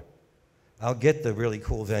more. I'll get the really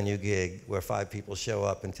cool venue gig where 5 people show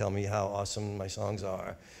up and tell me how awesome my songs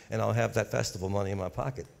are, and I'll have that festival money in my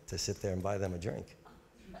pocket to sit there and buy them a drink.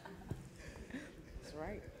 That's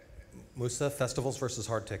right. Mousa, festivals versus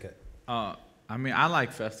hard ticket. I mean, I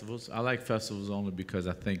like festivals. I like festivals only because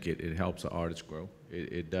I think it helps an artist grow.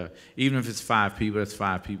 Even if it's 5 people, that's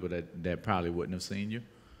 5 people that probably wouldn't have seen you,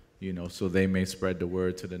 you know. So they may spread the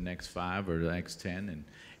word to the next 5 or the next 10,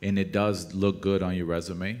 and it does look good on your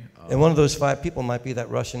resume. And one of those 5 people might be the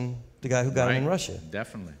guy who got him in Russia.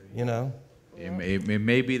 Definitely. You know. It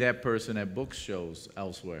may be that person that books shows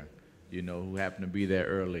elsewhere, you know, who happened to be there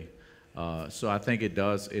early. So I think it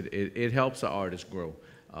does. It helps an artist grow.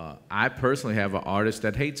 I personally have an artist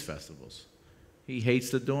that hates festivals. He hates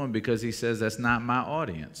to do them because he says that's not my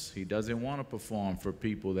audience. He doesn't want to perform for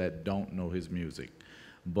people that don't know his music.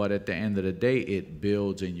 But at the end of the day, it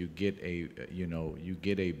builds, and you get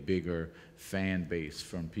a bigger fan base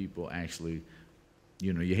from people actually,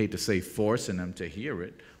 you know, you hate to say forcing them to hear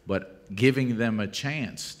it, but giving them a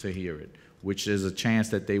chance to hear it, which is a chance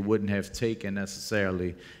that they wouldn't have taken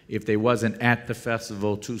necessarily if they wasn't at the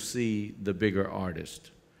festival to see the bigger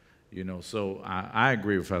artist. You know, so I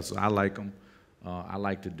agree with festivals. I like them. I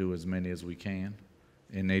like to do as many as we can,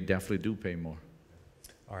 and they definitely do pay more.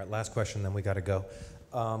 All right, last question, then we got to go.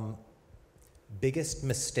 Biggest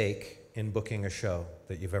mistake in booking a show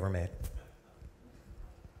that you've ever made?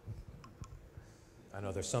 I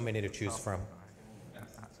know there's so many to choose from.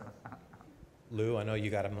 Lou, I know you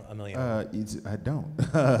got a million. I don't.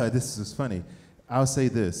 This is funny. I'll say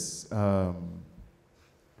this.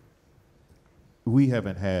 We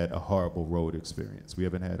haven't had a horrible road experience. We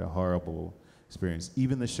haven't had a horrible experience.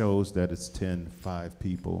 Even the shows that it's 10, 5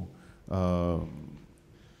 people,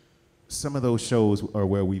 some of those shows are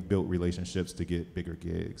where we've built relationships to get bigger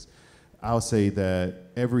gigs. I'll say that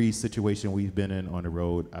every situation we've been in on the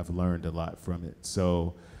road, I've learned a lot from it.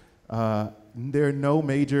 So there are no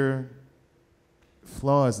major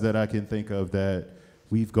flaws that I can think of that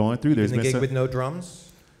we've gone through. There's been a gig with no drums?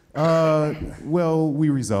 Well, we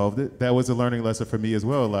resolved it. That was a learning lesson for me as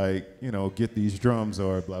well. Like, you know, get these drums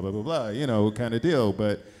or blah, blah, blah, blah, you know, kind of deal.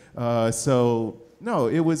 But so, no,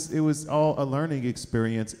 it was all a learning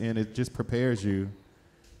experience, and it just prepares you.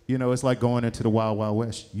 You know, it's like going into the Wild Wild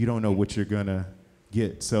West. You don't know what you're going to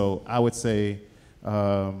get. So I would say,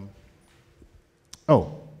 oh,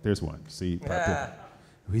 there's one. See, popped up.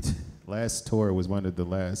 Last tour was one of the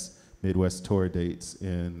last Midwest tour dates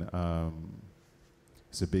in,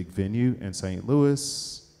 it's a big venue in St.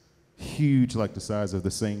 Louis, huge, like the size of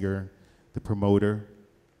the singer. The promoter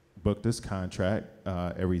booked us contract,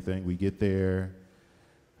 everything. We get there,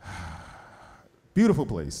 beautiful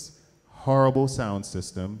place, horrible sound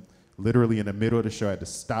system. Literally in the middle of the show, I had to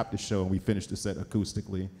stop the show and we finished the set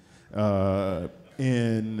acoustically.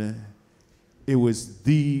 And it was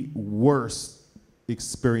the worst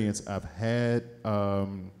experience I've had.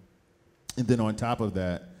 And then on top of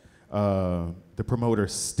that, the promoter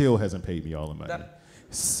still hasn't paid me all the money.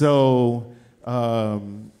 So,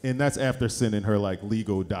 and that's after sending her like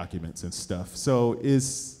legal documents and stuff. So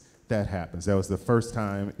that happens. That was the first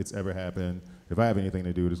time it's ever happened. If I have anything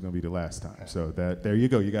to do, it's going to be the last time. So there you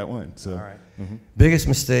go. You got one. So, all right. Biggest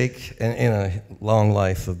mistake in a long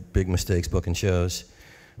life of big mistakes booking shows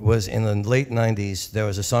was in the late 90s, there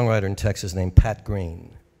was a songwriter in Texas named Pat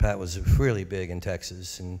Green. Pat was really big in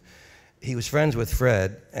Texas, and he was friends with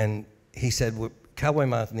Fred, and he said, Cowboy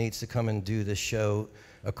Mouth needs to come and do this show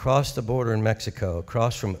across the border in Mexico,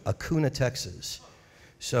 across from Acuna, Texas.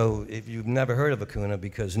 So if you've never heard of Acuna,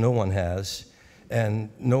 because no one has, and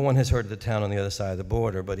no one has heard of the town on the other side of the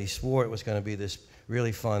border, but he swore it was going to be this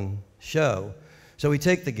really fun show. So we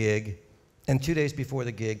take the gig, and 2 days before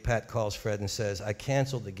the gig, Pat calls Fred and says, I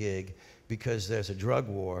canceled the gig because there's a drug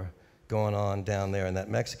war going on down there in that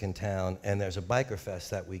Mexican town, and there's a biker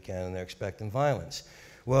fest that weekend, and they're expecting violence.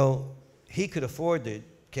 Well, he could afford to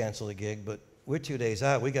cancel the gig, but we're 2 days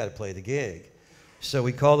out, we got to play the gig. So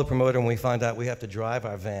we call the promoter and we find out we have to drive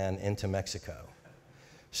our van into Mexico.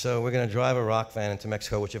 So we're going to drive a rock van into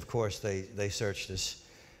Mexico, which of course they searched us.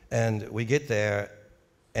 And we get there,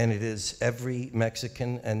 and it is every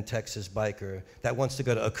Mexican and Texas biker that wants to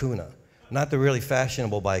go to Acuna, not the really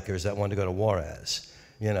fashionable bikers that want to go to Juarez.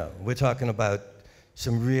 You know, we're talking about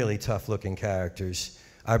some really tough-looking characters.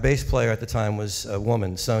 Our bass player at the time was a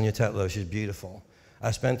woman, Sonia Tetlow. She's beautiful.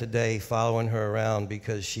 I spent the day following her around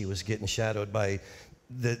because she was getting shadowed by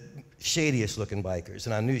the shadiest-looking bikers,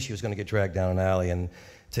 and I knew she was going to get dragged down an alley. And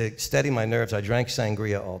to steady my nerves, I drank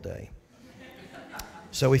sangria all day.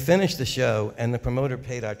 So we finished the show, and the promoter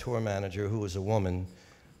paid our tour manager, who was a woman,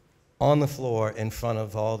 on the floor in front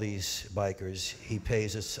of all these bikers. He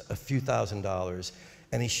pays us a few $1,000s,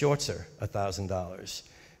 and he shorts her $1,000.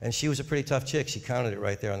 And she was a pretty tough chick. She counted it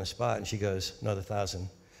right there on the spot, and she goes, another 1,000.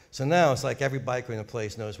 So now it's like every biker in the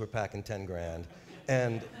place knows we're packing 10 grand,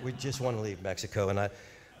 and we just want to leave Mexico. And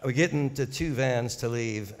we get into 2 vans to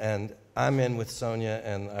leave, and I'm in with Sonia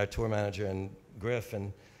and our tour manager and Griff,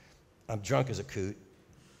 and I'm drunk as a coot.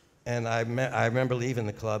 And I remember leaving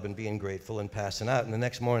the club and being grateful and passing out. And the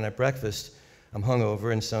next morning at breakfast, I'm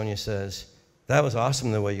hungover, and Sonia says, that was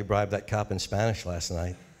awesome the way you bribed that cop in Spanish last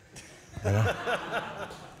night.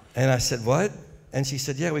 And I said, what? And she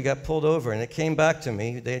said, yeah, we got pulled over. And it came back to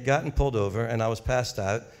me. They had gotten pulled over, and I was passed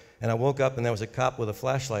out. And I woke up, and there was a cop with a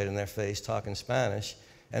flashlight in their face talking Spanish,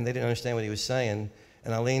 and they didn't understand what he was saying.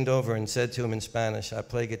 And I leaned over and said to him in Spanish, I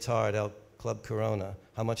play guitar at El Club Corona.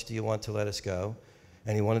 How much do you want to let us go?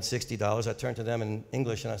 And he wanted $60. I turned to them in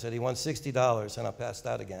English, and I said, he wants $60, and I passed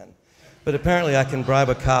out again. But apparently I can bribe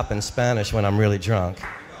a cop in Spanish when I'm really drunk.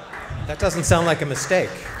 That doesn't sound like a mistake.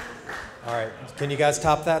 All right, can you guys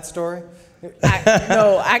top that story?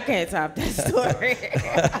 No, I can't top that story.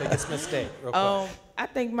 Biggest mistake, real quick. I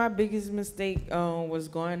think my biggest mistake was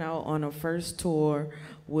going out on a first tour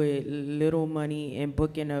with little money and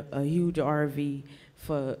booking a huge RV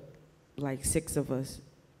for like 6 of us.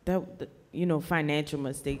 You know, financial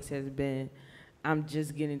mistakes has been, I'm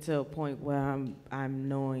just getting to a point where I'm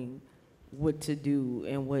knowing what to do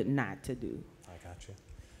and what not to do. I got you.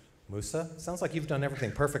 Mousa, sounds like you've done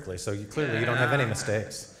everything perfectly, so clearly you don't have any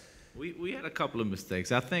mistakes. We had a couple of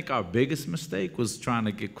mistakes. I think our biggest mistake was trying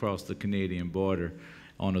to get across the Canadian border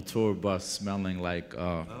on a tour bus smelling like,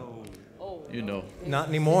 you know. Not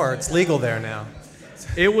anymore. It's legal there now.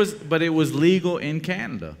 But it was legal in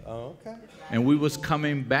Canada. Oh, okay. And we was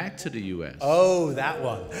coming back to the U.S. Oh, that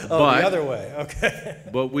one. Oh, the other way. Okay.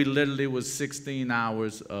 But we literally was 16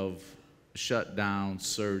 hours of shut down,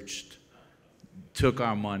 searched, took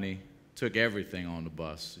our money, took everything on the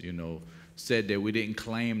bus, you know, said that we didn't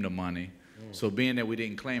claim the money. So being that we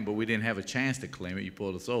didn't claim, but we didn't have a chance to claim it, you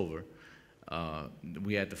pulled us over.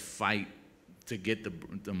 We had to fight to get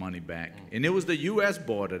the money back. And it was the U.S.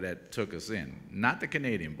 border that took us in, not the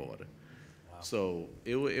Canadian border. Wow. So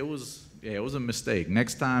it was a mistake.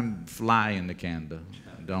 Next time, fly into Canada.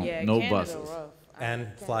 No buses. Rough. And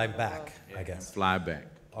fly back, I guess. Fly back.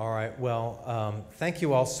 All right, well, thank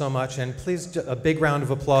you all so much, and please a big round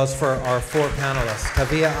of applause for our 4 panelists,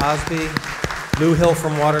 Tavia, Osbey, Lou Hill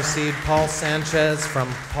from Waterseed, Paul Sanchez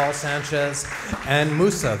from Paul Sanchez, and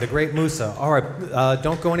Mousa, the great Mousa. All right,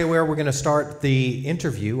 don't go anywhere. We're going to start the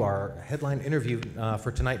interview, our headline interview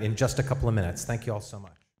for tonight in just a couple of minutes. Thank you all so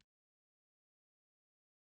much.